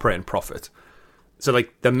 400 operating profit. So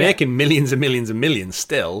like they're making millions and millions and millions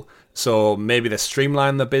still. So maybe they're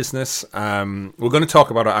streamlining the business. We're going to talk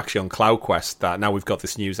about it actually on CloudQuest, that now we've got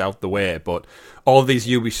this news out the way, but all these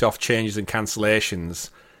Ubisoft changes and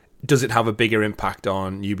cancellations does it have a bigger impact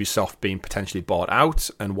on Ubisoft being potentially bought out,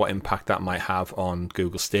 and what impact that might have on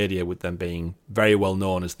Google Stadia, with them being very well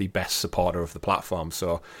known as the best supporter of the platform?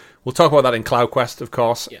 So we'll talk about that in Cloud Quest, of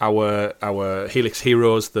course. Yeah. Our Helix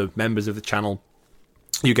Heroes, the members of the channel,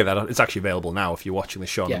 you get that. It's actually available now. If you're watching the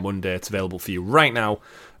show on the Monday, it's available for you right now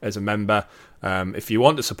as a member. If you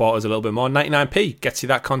want to support us a little bit more, 99p gets you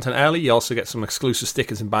that content early. You also get some exclusive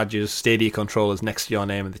stickers and badges, Stadia controllers next to your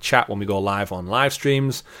name in the chat when we go live on live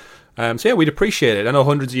streams. So yeah, we'd appreciate it. I know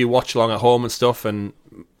hundreds of you watch along at home and stuff, and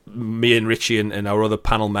me and Richie and our other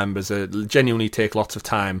panel members genuinely take lots of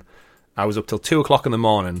time. I was up till 2 o'clock in the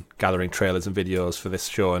morning gathering trailers and videos for this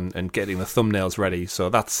show and getting the thumbnails ready. So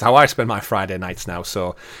that's how I spend my Friday nights now.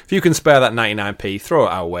 So if you can spare that 99p, throw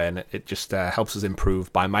it our way, and it just helps us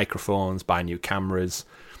improve, buy microphones, buy new cameras.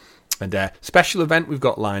 And special event we've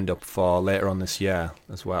got lined up for later on this year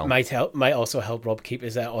as well. Might also help Rob keep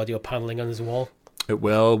his audio paneling on his wall. It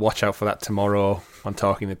will. Watch out for that tomorrow on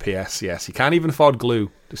Talking the PS. Yes, he can't even afford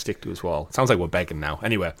glue to stick to his wall. Sounds like we're begging now.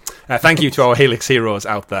 Anyway, thank you to our Helix Heroes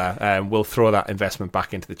out there. We'll throw that investment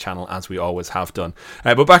back into the channel as we always have done.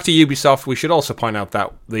 But back to Ubisoft, we should also point out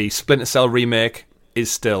that the Splinter Cell remake is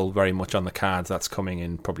still very much on the cards. That's coming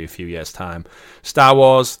in probably a few years' time. The Star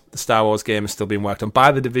Wars game is still being worked on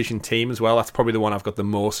by the Division team as well. That's probably the one I've got the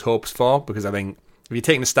most hopes for, because I think if you're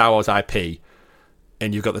taking the Star Wars IP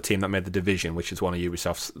and you've got the team that made The Division, which is one of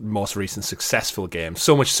Ubisoft's most recent successful games,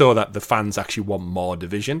 so much so that the fans actually want more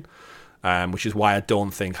Division, which is why I don't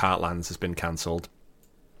think Heartlands has been cancelled.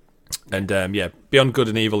 And Beyond Good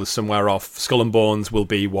and Evil is somewhere off. Skull and Bones will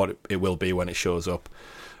be what it will be when it shows up.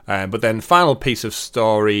 But then final piece of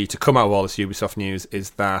story to come out of all this Ubisoft news is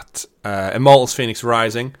that Immortals Phoenix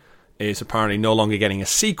Rising is apparently no longer getting a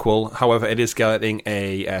sequel. However, it is getting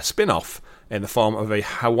a spin-off in the form of a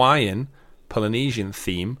Hawaiian Polynesian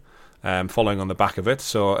theme, following on the back of it.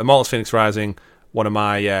 So Immortals Phoenix Rising, one of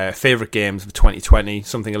my favourite games of 2020,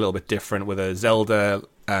 something a little bit different with a Zelda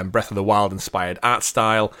Breath of the Wild inspired art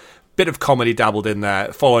style, bit of comedy dabbled in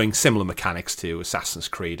there, following similar mechanics to Assassin's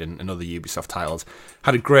Creed and other Ubisoft titles.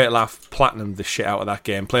 Had a great laugh, platinumed the shit out of that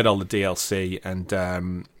game, played all the DLC,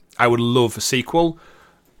 and I would love a sequel.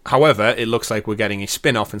 However, it looks like we're getting a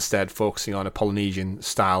spin-off instead, focusing on a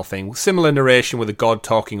Polynesian-style thing. Similar narration with a god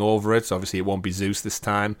talking over it. So obviously it won't be Zeus this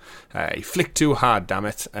time. He flicked too hard, damn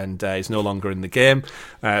it, and he's no longer in the game.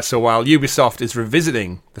 So while Ubisoft is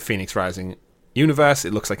revisiting the Phoenix Rising universe,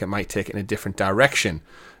 it looks like it might take it in a different direction.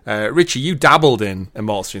 Richie, you dabbled in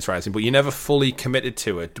Immortals Phoenix Rising, but you never fully committed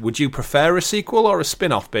to it. Would you prefer a sequel or a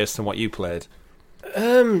spin-off based on what you played?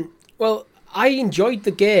 Well, I enjoyed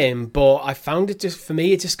the game, but I found it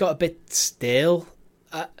just got a bit stale.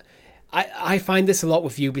 I find this a lot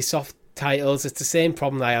with Ubisoft titles. It's the same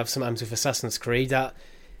problem that I have sometimes with Assassin's Creed. That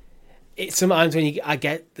sometimes when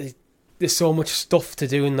there's so much stuff to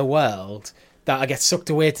do in the world that I get sucked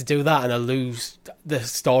away to do that, and I lose the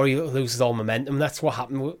story, loses all momentum. That's what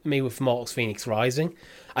happened with me with Immortals Phoenix Rising.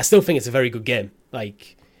 I still think it's a very good game.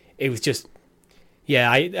 Like, it was just. Yeah,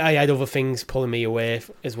 I had other things pulling me away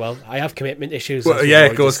as well. I have commitment issues. Well,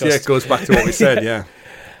 it goes back to what we said. Yeah.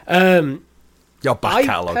 Your back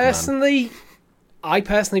catalogue, man. I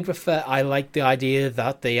personally prefer. I like the idea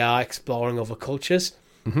that they are exploring other cultures,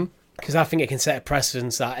 because I think it can set a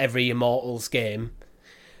precedence that every Immortals game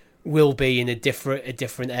will be in a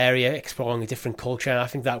different area, exploring a different culture. And I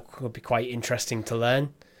think that could be quite interesting to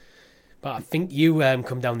learn. But I think you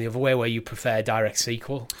come down the other way, where you prefer a direct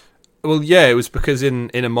sequel. Well, yeah, it was because in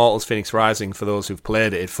Immortals Phoenix Rising, for those who've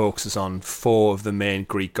played it, it focuses on 4 of the main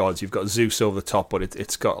Greek gods. You've got Zeus over the top, but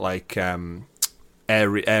it's got like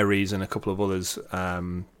Ares and a couple of others.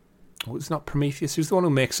 It's not Prometheus. Who's the one who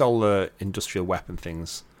makes all the industrial weapon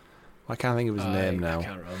things? I can't think of his name now. I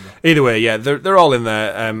can't remember. Either way, yeah, they're all in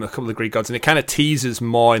there. A couple of the Greek gods, and it kind of teases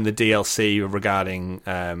more in the DLC regarding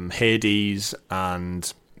Hades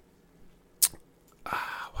and.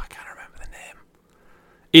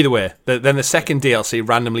 Either way, then the second DLC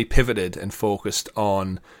randomly pivoted and focused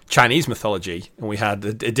on Chinese mythology, and we had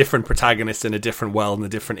a different protagonist in a different world in a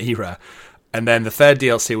different era. And then the third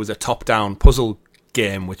DLC was a top-down puzzle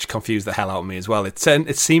game, which confused the hell out of me as well. It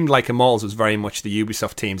seemed like Immortals was very much the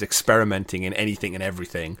Ubisoft teams experimenting in anything and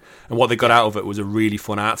everything, and what they got out of it was a really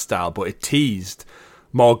fun art style, but it teased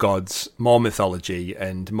more gods, more mythology,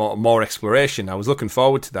 and more exploration. I was looking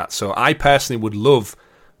forward to that, so I personally would love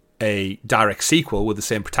a direct sequel with the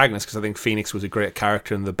same protagonist, because I think Phoenix was a great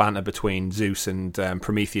character and the banter between Zeus and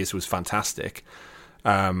Prometheus was fantastic.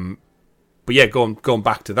 But yeah, going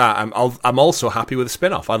back to that, I'm also happy with a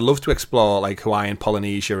spin-off. I'd love to explore like Hawaiian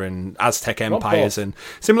Polynesia and Aztec empires, and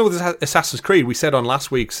similar with Assassin's Creed. We said on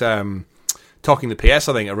last week's talking the PS,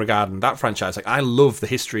 I think, regarding that franchise, like, I love the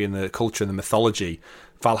history and the culture and the mythology.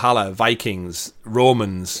 Valhalla, Vikings,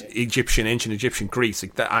 Romans, ancient Egyptian, Greece.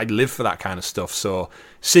 Like that, I live for that kind of stuff. So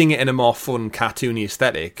seeing it in a more fun, cartoony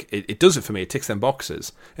aesthetic, it does it for me. It ticks them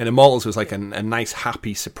boxes. And Immortals was like a nice,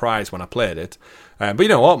 happy surprise when I played it. But you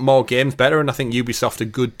know what? More games, better. And I think Ubisoft are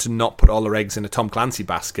good to not put all their eggs in a Tom Clancy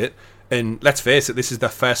basket. And let's face it, this is their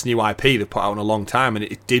first new IP they've put out in a long time, and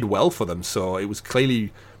it did well for them. So it was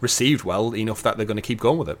clearly received well enough that they're going to keep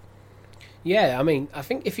going with it. Yeah, I mean, I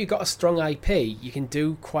think if you've got a strong IP, you can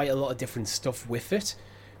do quite a lot of different stuff with it,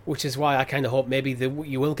 which is why I kind of hope maybe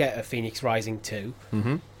you will get a Phoenix Rising 2,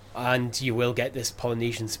 and you will get this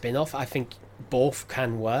Polynesian spin-off. I think both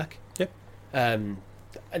can work. Yep. I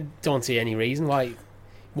don't see any reason why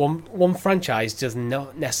one franchise does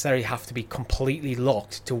not necessarily have to be completely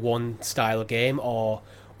locked to one style of game or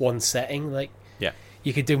one setting. Like, yeah.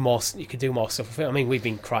 You could do more. You could do more stuff with it. I mean, we've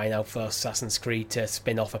been crying out for Assassin's Creed to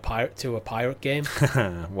spin off a pirate game.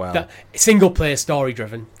 Wow. Single player, story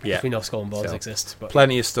driven. Yeah. If we know Skull and Bones exist, but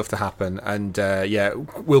plenty of stuff to happen, and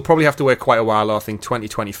we'll probably have to wait quite a while. I think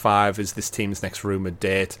 2025 is this team's next rumored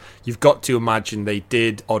date. You've got to imagine they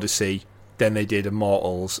did Odyssey, then they did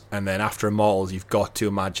Immortals, and then after Immortals, you've got to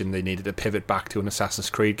imagine they needed to pivot back to an Assassin's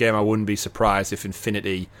Creed game. I wouldn't be surprised if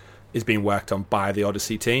Infinity is being worked on by the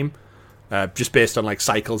Odyssey team. Just based on like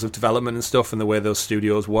cycles of development and stuff and the way those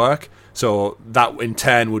studios work. So that in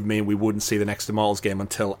turn would mean we wouldn't see the next Immortals game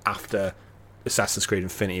until after Assassin's Creed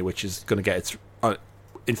Infinity, which is going to get its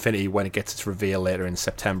Infinity when it gets its reveal later in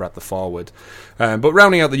September at the Forward. But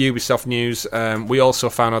rounding out the Ubisoft news, we also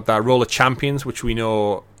found out that Roller Champions, which we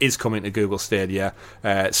know is coming to Google Stadia,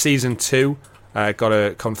 Season 2 got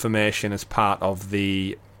a confirmation as part of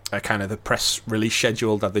the kind of the press release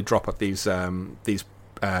schedule that they drop at these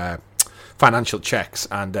financial checks,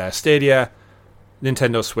 and Stadia,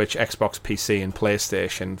 Nintendo Switch, Xbox PC and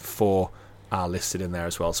PlayStation 4 are listed in there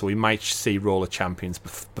as well, so we might see Roller Champions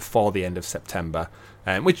before the end of September,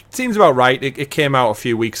 which seems about right. It came out a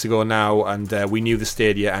few weeks ago now, and we knew the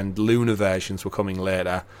Stadia and Luna versions were coming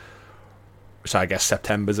later, so I guess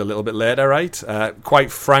September's a little bit later, right?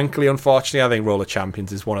 Quite frankly, unfortunately, I think Roller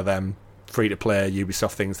Champions is one of them free-to-play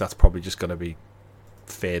Ubisoft things that's probably just going to be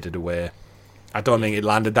faded away. I don't think it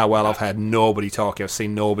landed that well. I've heard nobody talking. I've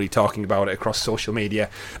seen nobody talking about it across social media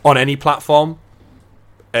on any platform,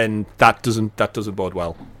 and that doesn't bode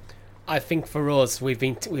well. I think for us, we've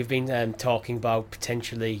been talking about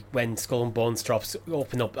potentially when Skull and Bones drops,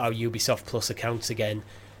 open up our Ubisoft Plus accounts again.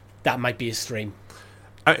 That might be a stream.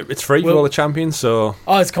 It's free for all the champions, so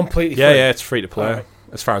it's completely free. Yeah, it's free to play, right,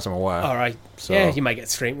 as far as I'm aware. All right, so, yeah, you might get a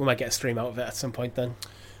stream. We might get a stream out of it at some point then.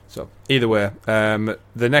 So either way, the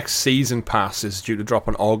next season pass is due to drop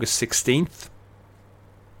on August 16th.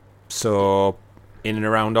 So in and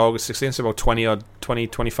around August 16th, so about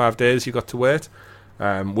 25 days you've got to wait.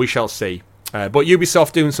 We shall see. But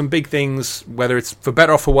Ubisoft doing some big things, whether it's for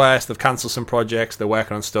better or for worse. They've cancelled some projects, they're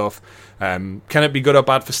working on stuff. Can it be good or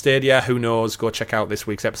bad for Stadia? Who knows? Go check out this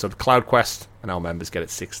week's episode of Cloud Quest, and our members get it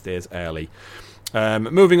 6 days early.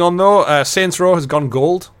 Moving on though, Saints Row has gone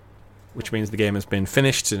gold, which means the game has been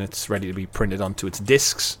finished and it's ready to be printed onto its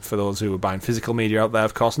discs for those who are buying physical media out there,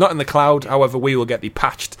 of course. Not in the cloud, however, we will get the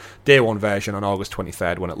patched Day 1 version on August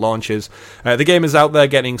 23rd when it launches. The game is out there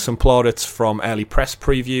getting some plaudits from early press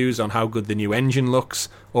previews on how good the new engine looks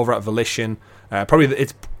over at Volition.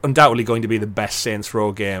 It's undoubtedly going to be the best Saints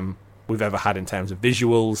Row game we've ever had in terms of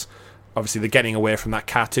visuals. Obviously, they're getting away from that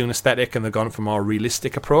cartoon aesthetic and they're gone for a more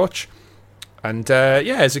realistic approach. And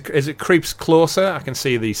as it creeps closer, I can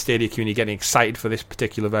see the Stadia community getting excited for this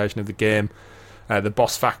particular version of the game. The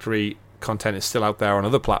Boss Factory content is still out there on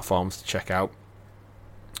other platforms to check out.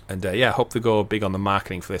 And I hope they go big on the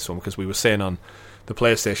marketing for this one, because we were saying on the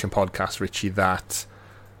PlayStation podcast, Richie, that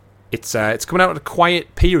it's coming out at a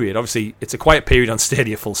quiet period. Obviously, it's a quiet period on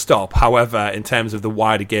Stadia, full stop. However, in terms of the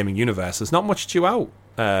wider gaming universe, there's not much due out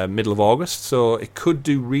middle of August, so it could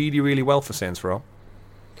do really, really well for Saints Row.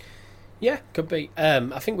 Yeah, could be.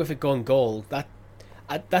 I think with it going gold,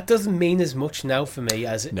 that doesn't mean as much now for me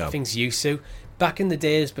as things used to. Back in the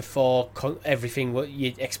days before everything what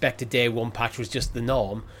you'd expect a Day 1 patch was just the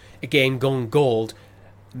norm, a game going gold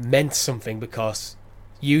meant something, because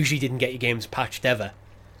you usually didn't get your games patched ever.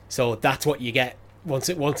 So that's what you get. Once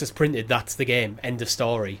it's printed, that's the game. End of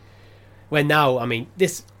story. When now, I mean,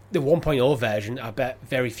 the 1.0 version, I bet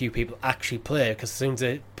very few people actually play, because as soon as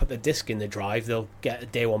they put the disc in the drive, they'll get a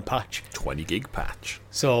Day 1 patch. 20 gig patch.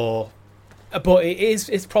 So, but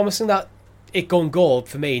it's promising that it going gold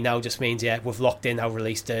for me now just means, we've locked in our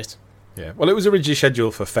release date. Yeah, well, it was originally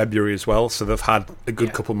scheduled for February as well, so they've had a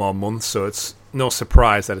good couple more months, so it's no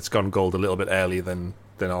surprise that it's gone gold a little bit earlier than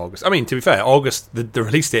August. I mean, to be fair, August, the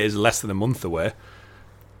release date is less than a month away,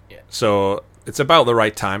 so it's about the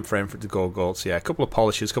right time frame for it to go gold. So yeah, a couple of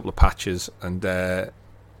polishes, a couple of patches, and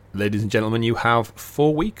ladies and gentlemen, you have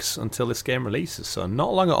 4 weeks until this game releases, so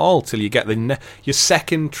not long at all till you get your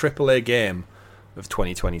second AAA game of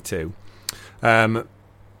 2022.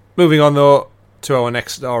 Moving on, though, to our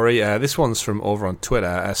next story. This one's from over on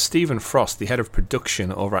Twitter. Stephen Frost, the head of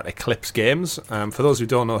production over at Eclipse Games. For those who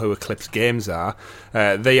don't know who Eclipse Games are,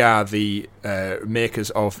 they are the makers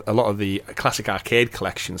of a lot of the classic arcade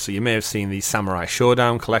collections. So you may have seen the Samurai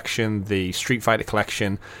Showdown collection, the Street Fighter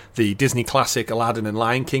collection, the Disney classic Aladdin and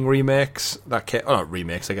Lion King remakes. Not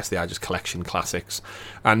remakes, I guess they are just collection classics.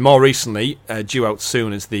 And more recently, due out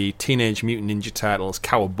soon, is the Teenage Mutant Ninja Turtles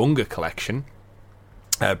Cowabunga collection.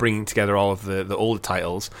 Bringing together all of the older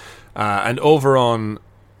titles. And over on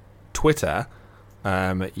Twitter,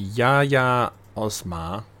 Yaya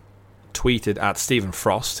Osmar tweeted at Stephen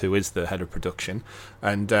Frost, who is the head of production,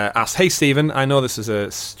 and asked, "Hey Stephen, I know this is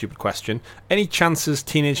a stupid question. Any chances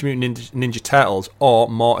Teenage Mutant Ninja Turtles or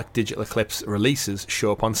more Digital Eclipse releases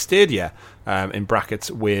show up on Stadia, in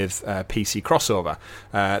brackets with PC crossover?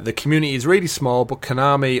 The community is really small, but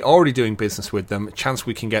Konami already doing business with them. Chance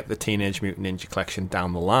we can get the Teenage Mutant Ninja collection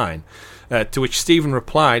down the line." To which Stephen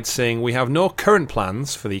replied saying, "We have no current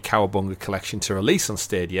plans for the Cowabunga collection to release on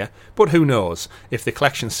Stadia, but who knows? If the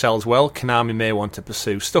collection sells well, Konami may want to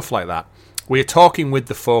pursue stuff like that. We are talking with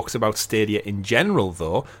the folks about Stadia in general,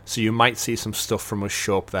 though, so you might see some stuff from us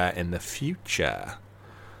show up there in the future."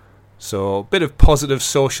 So, a bit of positive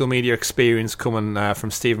social media experience coming from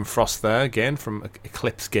Stephen Frost there, again, from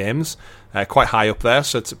Eclipse Games. Quite high up there,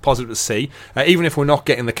 so it's positive to see. Even if we're not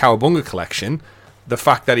getting the Cowabunga collection, the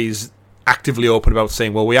fact that he's actively open about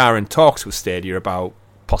saying, well, we are in talks with Stadia about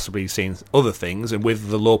possibly seeing other things, and with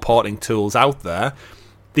the low porting tools out there,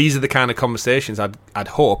 these are the kind of conversations I'd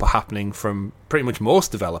hope are happening from pretty much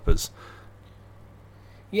most developers.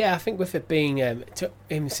 Yeah, I think with it being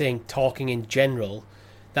him saying talking in general,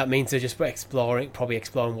 that means they're just exploring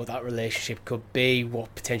what that relationship could be,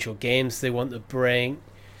 what potential games they want to bring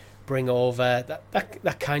over,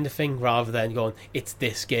 that kind of thing, rather than going, it's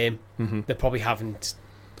this game. Mm-hmm. They probably haven't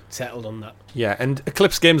settled on that. Yeah, and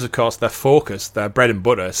Eclipse Games, of course, their focus, their bread and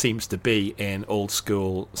butter, seems to be in old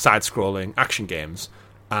school side-scrolling action games.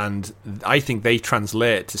 And I think they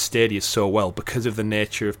translate to Stadia so well because of the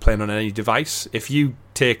nature of playing on any device. If you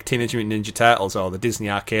take Teenage Mutant Ninja Turtles or the Disney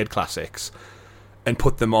arcade classics and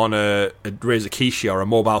put them on a Razer Kishi or a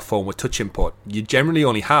mobile phone with touch input, you generally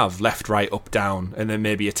only have left, right, up, down, and then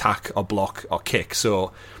maybe attack or block or kick.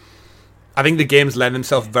 So I think the games lend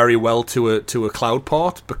themselves very well to a cloud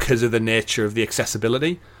port because of the nature of the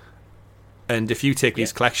accessibility. And if you take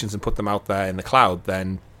these collections and put them out there in the cloud,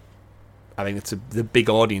 then I think it's the big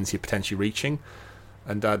audience you're potentially reaching.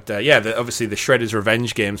 And obviously the Shredder's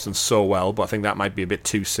Revenge game's done so well, but I think that might be a bit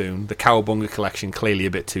too soon. The Cowabunga collection, clearly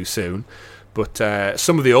a bit too soon. But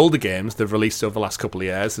some of the older games they've released over the last couple of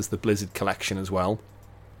years, there's the Blizzard collection as well.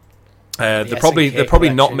 They're probably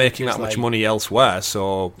not making that much money elsewhere,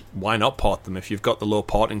 so why not port them? If you've got the low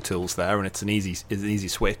porting tools there and it's an easy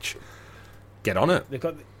switch, get on it. They've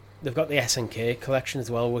got the SNK collection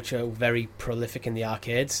as well, which are very prolific in the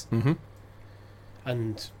arcades. Mm-hmm.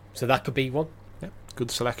 And so that could be one. Yeah,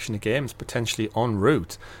 good selection of games potentially en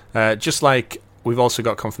route. Just like we've also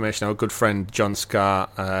got confirmation, our good friend John Scar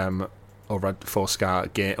over at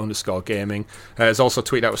 4Scar_gaming has also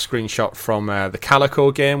tweeted out a screenshot from the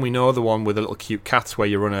Calico game. We know, the one with the little cute cats where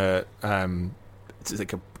you run it's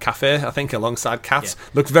like a cafe, I think, alongside cats. Yeah.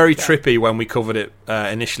 Looked very trippy when we covered it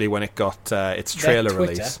initially when it got its trailer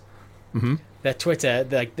release. Mm-hmm. Their Twitter,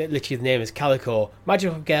 literally the name is Calico,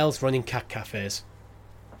 Magical Girls Running Cat Cafes.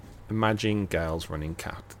 Imagine Girls Running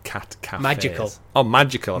Cat Cafes. Magical. Oh,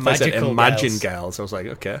 magical. If I said Imagine Girls, I was like,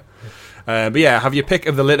 okay. But yeah, have your pick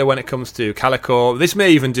of the litter when it comes to Calico. This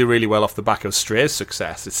may even do really well off the back of Stray's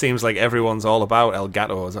success. It seems like everyone's all about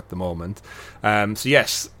Elgatos at the moment. So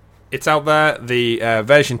yes, it's out there. The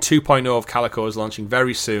version 2.0 of Calico is launching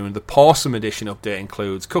very soon. The Pawsome Edition update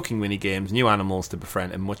includes cooking mini-games, new animals to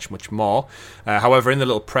befriend, and much, much more. However, in the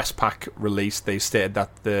little press pack release, they stated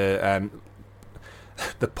that the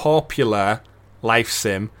popular Life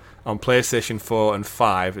Sim on PlayStation 4 and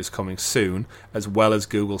 5 is coming soon, as well as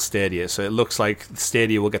Google Stadia. So it looks like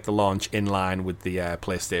Stadia will get the launch in line with the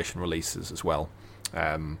PlayStation releases as well,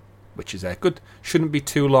 which is good. Shouldn't be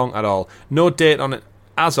too long at all. No date on it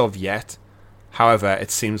as of yet. However,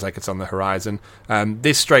 it seems like it's on the horizon.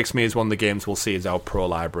 This strikes me as one of the games we'll see as our Pro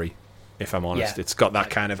Library if I'm honest. Yeah. It's got that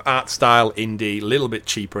kind of art style, indie, a little bit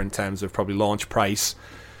cheaper in terms of probably launch price.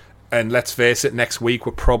 And let's face it, next week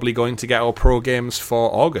we're probably going to get our pro games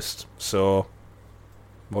for August. So,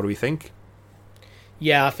 what do we think?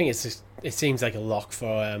 Yeah, I think it seems like a lock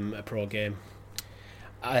for a pro game.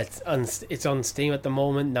 It's on Steam at the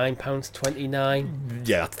moment, £9.29.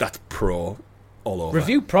 Yeah, that's pro all over.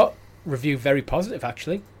 Review very positive,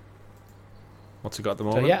 actually. What's it got at the So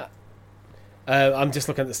moment? yeah, I'm just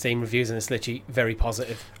looking at the Steam reviews and it's literally very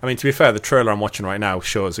positive. I mean, to be fair, the trailer I'm watching right now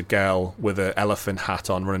shows a girl with an elephant hat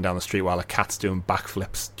on running down the street while a cat's doing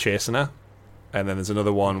backflips chasing her. And then there's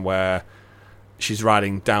another one where she's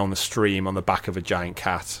riding down the stream on the back of a giant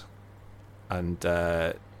cat. And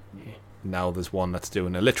now there's one that's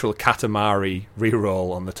doing a literal Katamari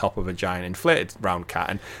reroll on the top of a giant inflated round cat.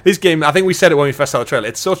 And this game, I think we said it when we first saw the trailer,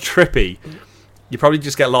 it's so trippy. You probably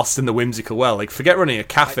just get lost in the whimsical world. Like, forget running a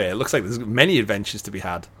cafe. It looks like there's many adventures to be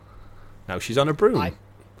had. Now she's on a broom.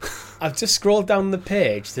 I've just scrolled down the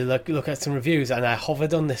page to look at some reviews, and I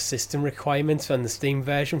hovered on the system requirements on the Steam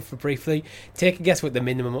version for briefly. Take a guess what the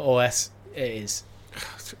minimum OS is.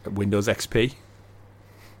 Windows XP.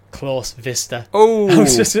 Close, Vista. Oh!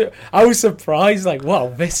 I was surprised, like, wow,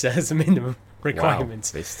 Vista has a minimum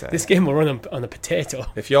requirements. Wow, Vista. This game will run on a potato.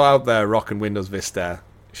 If you're out there rocking Windows Vista,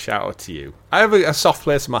 shout out to you. I have a soft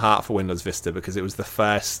place in my heart for Windows Vista because it was the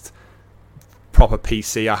first proper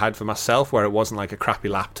PC I had for myself, where it wasn't like a crappy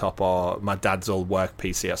laptop or my dad's old work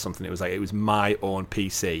PC or something. It was my own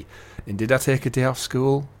PC. And did I take a day off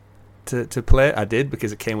school to play it? I did,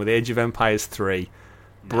 because it came with Age of Empires 3.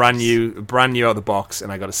 Brand new out of the box,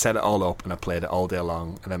 and I got to set it all up, and I played it all day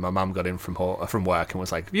long. And then my mum got in from work and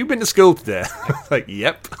was like, "Have you been to school today?" I was like,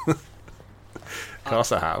 "Yep." Of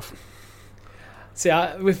course I have. See,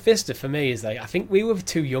 with Vista, for me, is like, I think we were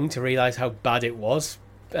too young to realise how bad it was.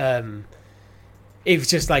 It was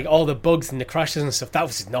just like all the bugs and the crashes and stuff.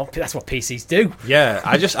 That's what PCs do. Yeah,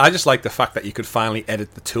 I just like the fact that you could finally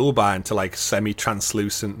edit the toolbar into like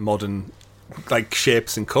semi-translucent modern like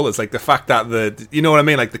shapes and colours. Like the fact that you know what I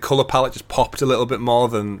mean, like the colour palette just popped a little bit more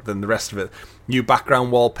than the rest of it. New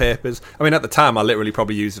background wallpapers. I mean, at the time I literally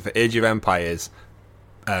probably used it for Age of Empires,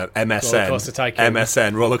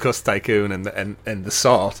 MSN, Roller Coaster Tycoon and the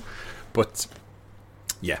sort. But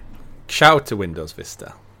yeah, shout out to Windows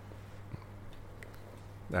Vista.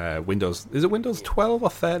 Is it Windows 12 or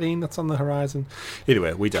 13 that's on the horizon? Either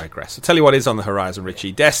way, we digress. I'll tell you what is on the horizon,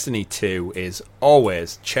 Richie. Destiny 2 is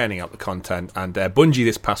always churning out the content, and Bungie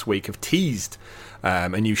this past week have teased a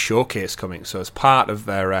new showcase coming. So as part of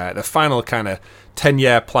their final kind of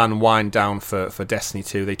 10-year plan wind down for Destiny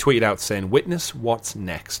 2, they tweeted out saying, "Witness what's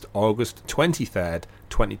next, August 23rd,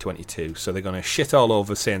 2022. So they're going to shit all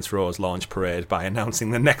over Saints Row's launch parade by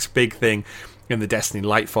announcing the next big thing in the Destiny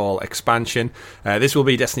Lightfall expansion. This will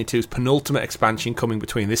be Destiny 2's penultimate expansion, coming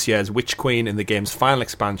between this year's Witch Queen and the game's final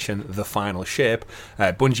expansion, The Final Shape.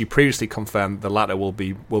 Bungie previously confirmed the latter will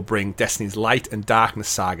bring Destiny's Light and Darkness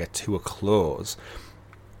saga to a close.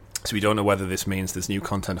 So we don't know whether this means there's new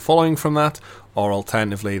content following from that, or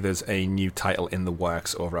alternatively there's a new title in the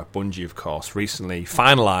works over at Bungie, of course. Recently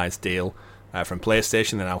finalised deal from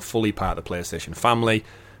PlayStation. They're now fully part of the PlayStation family.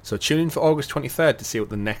 So tune in for August 23rd to see what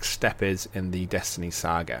the next step is in the Destiny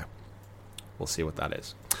saga. We'll see what that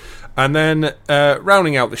is. And then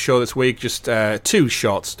rounding out the show this week, just two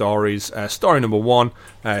short stories. Story number one,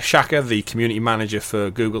 Shaka, the community manager for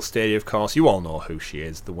Google Stadia, of course. You all know who she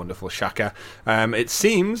is, the wonderful Shaka. It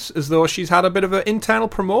seems as though she's had a bit of an internal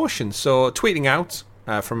promotion. So tweeting out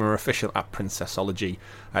from her official @Princessology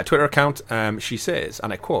Twitter account, she says,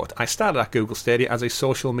 and I quote, "I started at Google Stadia as a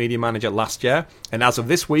social media manager last year, and as of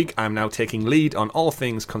this week I'm now taking lead on all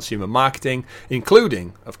things consumer marketing,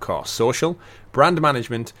 including, of course, social, brand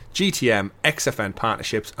management, GTM, XFN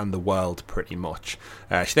partnerships, and the world pretty much."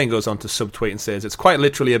 She then goes on to subtweet and says, "It's quite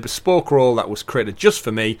literally a bespoke role that was created just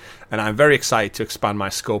for me, and I'm very excited to expand my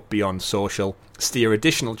scope beyond social, steer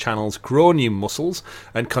additional channels, grow new muscles,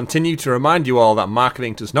 and continue to remind you all that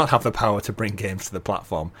marketing does not have the power to bring games to the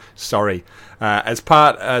platform. Sorry. As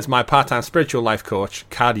my part-time spiritual life coach,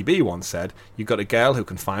 Cardi B, once said, you've got a girl who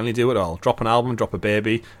can finally do it all. Drop an album, drop a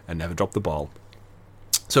baby, and never drop the ball."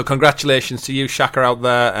 So congratulations to you, Shaka, out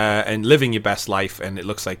there, and living your best life, and it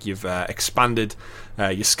looks like you've expanded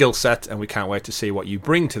your skill set, and we can't wait to see what you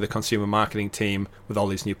bring to the consumer marketing team with all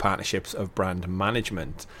these new partnerships of brand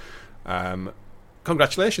management.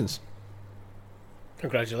 Congratulations.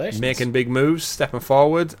 Congratulations. Making big moves, stepping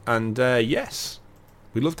forward, and yes,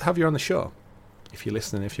 we'd love to have you on the show. If you're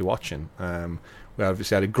listening, if you're watching. We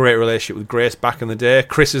obviously had a great relationship with Grace back in the day.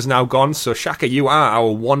 Chris is now gone, so Shaka, you are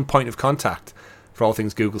our one point of contact for all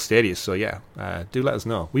things Google Stadia. So yeah, do let us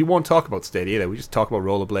know. We won't talk about Stadia either. We just talk about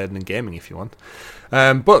rollerblading and gaming if you want.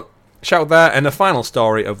 But shout there. And the final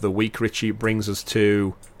story of the week, Richie, brings us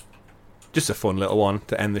to just a fun little one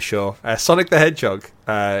to end the show. Sonic the Hedgehog.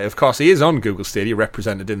 Of course, he is on Google Stadia,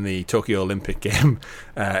 represented in the Tokyo Olympic game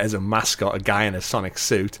as a mascot, a guy in a Sonic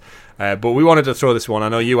suit. But we wanted to throw this one. I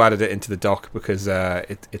know you added it into the doc because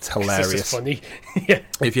it's hilarious. It's funny. Yeah.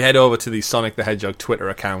 If you head over to the Sonic the Hedgehog Twitter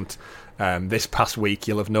account this past week,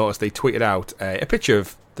 you'll have noticed they tweeted out a picture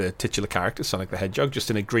of the titular character, Sonic the Hedgehog,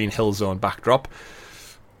 just in a green hill zone backdrop.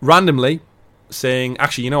 Randomly saying,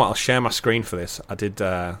 actually, you know what? I'll share my screen for this. I do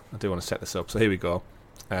want to set this up. So here we go.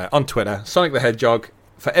 On Twitter, Sonic the Hedgehog.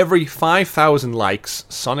 For every 5,000 likes,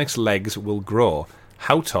 Sonic's legs will grow.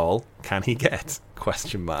 How tall can he get? ?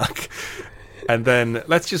 And then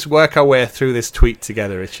let's just work our way through this tweet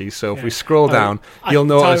together, Richie. So if we scroll down, you'll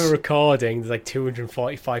notice... At the time of recording, there's like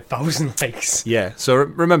 245,000 likes. Yeah, so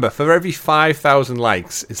remember, for every 5,000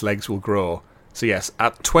 likes, his legs will grow. So yes,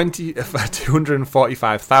 at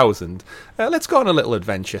 245,000, let's go on a little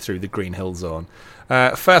adventure through the Green Hill Zone.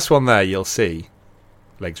 First one there, you'll see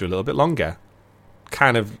legs are a little bit longer.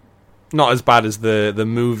 Kind of not as bad as the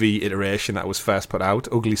movie iteration that was first put out,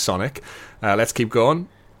 Ugly Sonic. Let's keep going.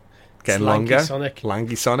 Getting longer.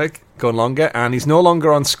 Lanky Sonic. Going longer. And he's no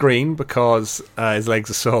longer on screen because his legs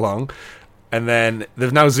are so long. And then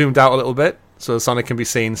they've now zoomed out a little bit, so Sonic can be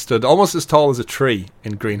seen stood almost as tall as a tree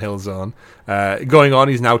in Green Hill Zone. Going on,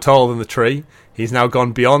 he's now taller than the tree. He's now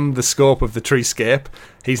gone beyond the scope of the treescape.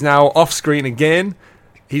 He's now off screen again.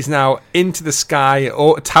 He's now into the sky,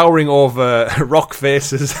 towering over rock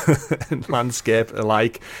faces and landscape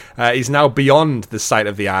alike. He's now beyond the sight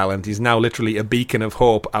of the island. He's now literally a beacon of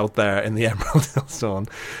hope out there in the Emerald Hill Zone.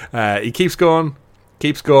 He keeps going.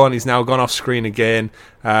 He's now gone off screen again.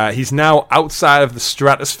 He's now outside of the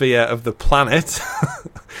stratosphere of the planet.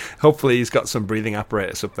 Hopefully he's got some breathing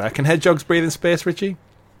apparatus up there. Can hedgehogs breathe in space, Richie?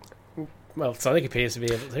 Well, Sonic appears to be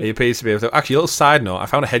able to. He appears to be able to. Actually, a little side note, I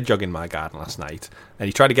found a hedgehog in my garden last night, and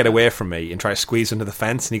he tried to get away from me and try to squeeze under the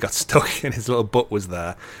fence, and he got stuck, and his little butt was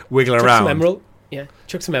there, wiggling around.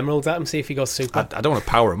 Chuck some emeralds at him, see if he goes super. I don't want to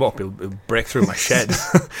power him up, he'll break through my shed.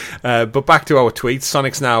 But back to our tweets.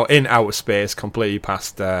 Sonic's now in outer space, completely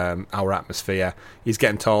past our atmosphere. He's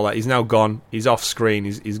getting taller, he's now gone, he's off screen,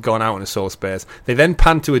 he's gone out into solar space. They then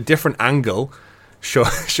pan to a different angle,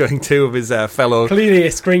 showing two of his fellow... Clearly a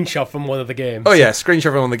screenshot from one of the games. Oh yeah,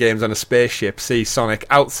 screenshot from one of the games on a spaceship. See Sonic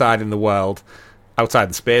outside in the world,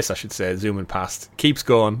 outside the space I should say, zooming past. Keeps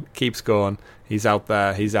going. He's out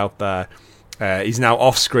there. He's now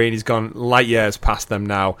off screen. He's gone light years past them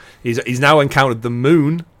now. He's now encountered the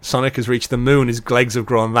moon. Sonic has reached the moon. His legs have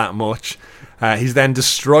grown that much. He's then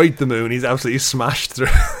destroyed the moon. He's absolutely smashed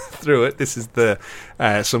through it. This is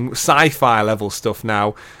some sci-fi level stuff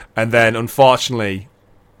now. And then, unfortunately,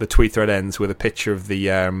 the tweet thread ends with a picture of the...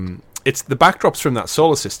 it's the backdrops from that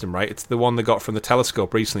solar system, right? It's the one they got from the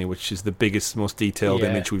telescope recently, which is the biggest, most detailed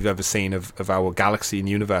image we've ever seen of our galaxy and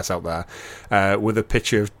universe out there, with a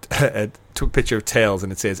picture of Tails,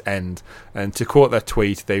 and it says "end." And to quote that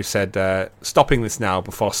tweet, they've said, "Stopping this now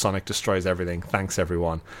before Sonic destroys everything. Thanks,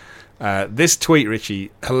 everyone." This tweet,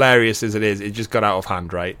 Richie, hilarious as it is, it just got out of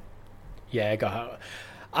hand, right? Yeah, it got out.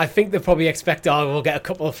 I think they probably expect, we'll get a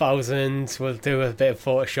couple of thousand, we'll do a bit of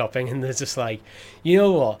photoshopping, and they're just like, you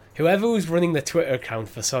know what? Whoever was running the Twitter account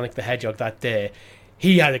for Sonic the Hedgehog that day,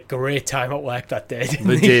 he had a great time at work that day,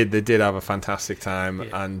 didn't he? They did have a fantastic time,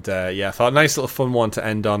 and I thought a nice little fun one to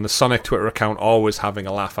end on. The Sonic Twitter account always having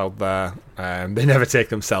a laugh out there. They never take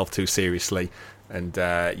themselves too seriously, and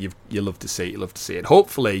you love to see it.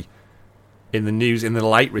 Hopefully, in the news, in the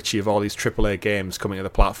light, Richie, of all these AAA games coming to the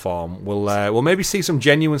platform, we'll maybe see some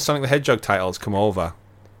genuine Sonic the Hedgehog titles come over.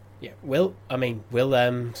 Yeah, will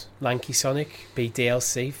Lanky Sonic be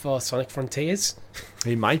DLC for Sonic Frontiers?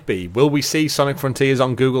 He might be. Will we see Sonic Frontiers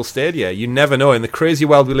on Google Stadia? You never know. In the crazy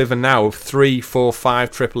world we live in now, of 3, 4,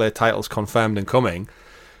 5 AAA titles confirmed and coming,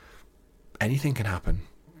 anything can happen.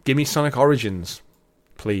 Give me Sonic Origins,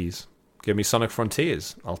 please. Give me Sonic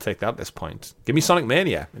Frontiers. I'll take that at this point. Give me Sonic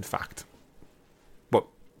Mania, in fact.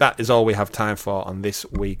 That is all we have time for on this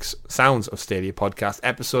week's Sounds of Stadia podcast,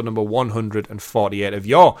 episode number 148 of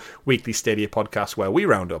your weekly Stadia podcast, where we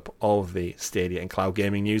round up all of the Stadia and cloud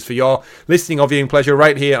gaming news for your listening or viewing pleasure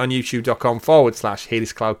right here on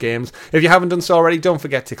youtube.com/Hades Cloud Games. If you haven't done so already, don't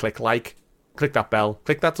forget to click that bell,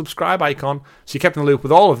 click that subscribe icon, so you're kept in the loop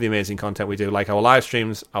with all of the amazing content we do, like our live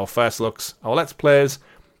streams, our first looks, our Let's Plays,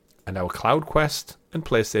 and our Cloud Quest and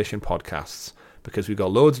PlayStation podcasts. Because we've got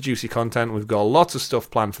loads of juicy content, we've got lots of stuff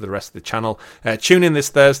planned for the rest of the channel. Tune in this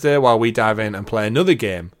Thursday while we dive in and play another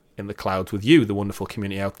game in the clouds with you, the wonderful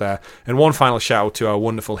community out there. And one final shout out to our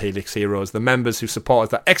wonderful Helix heroes, the members who support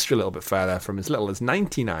us that extra little bit further from as little as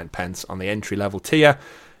 99 pence on the entry level tier.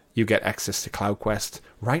 You get access to Cloud Quest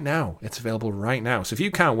right now. It's available right now. So if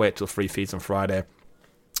you can't wait till free feeds on Friday,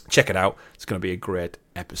 check it out. It's going to be a great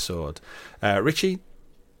episode. Richie,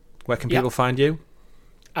 where can people find you?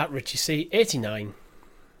 At RichieC89.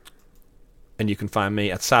 And you can find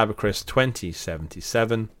me at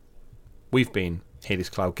CyberChris2077. We've been Hades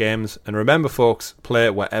Cloud Games. And remember, folks, play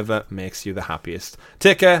whatever makes you the happiest.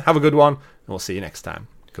 Take care, have a good one, and we'll see you next time.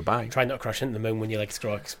 Goodbye. Try not to crash into the moon when your legs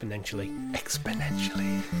grow exponentially.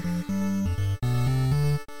 Exponentially.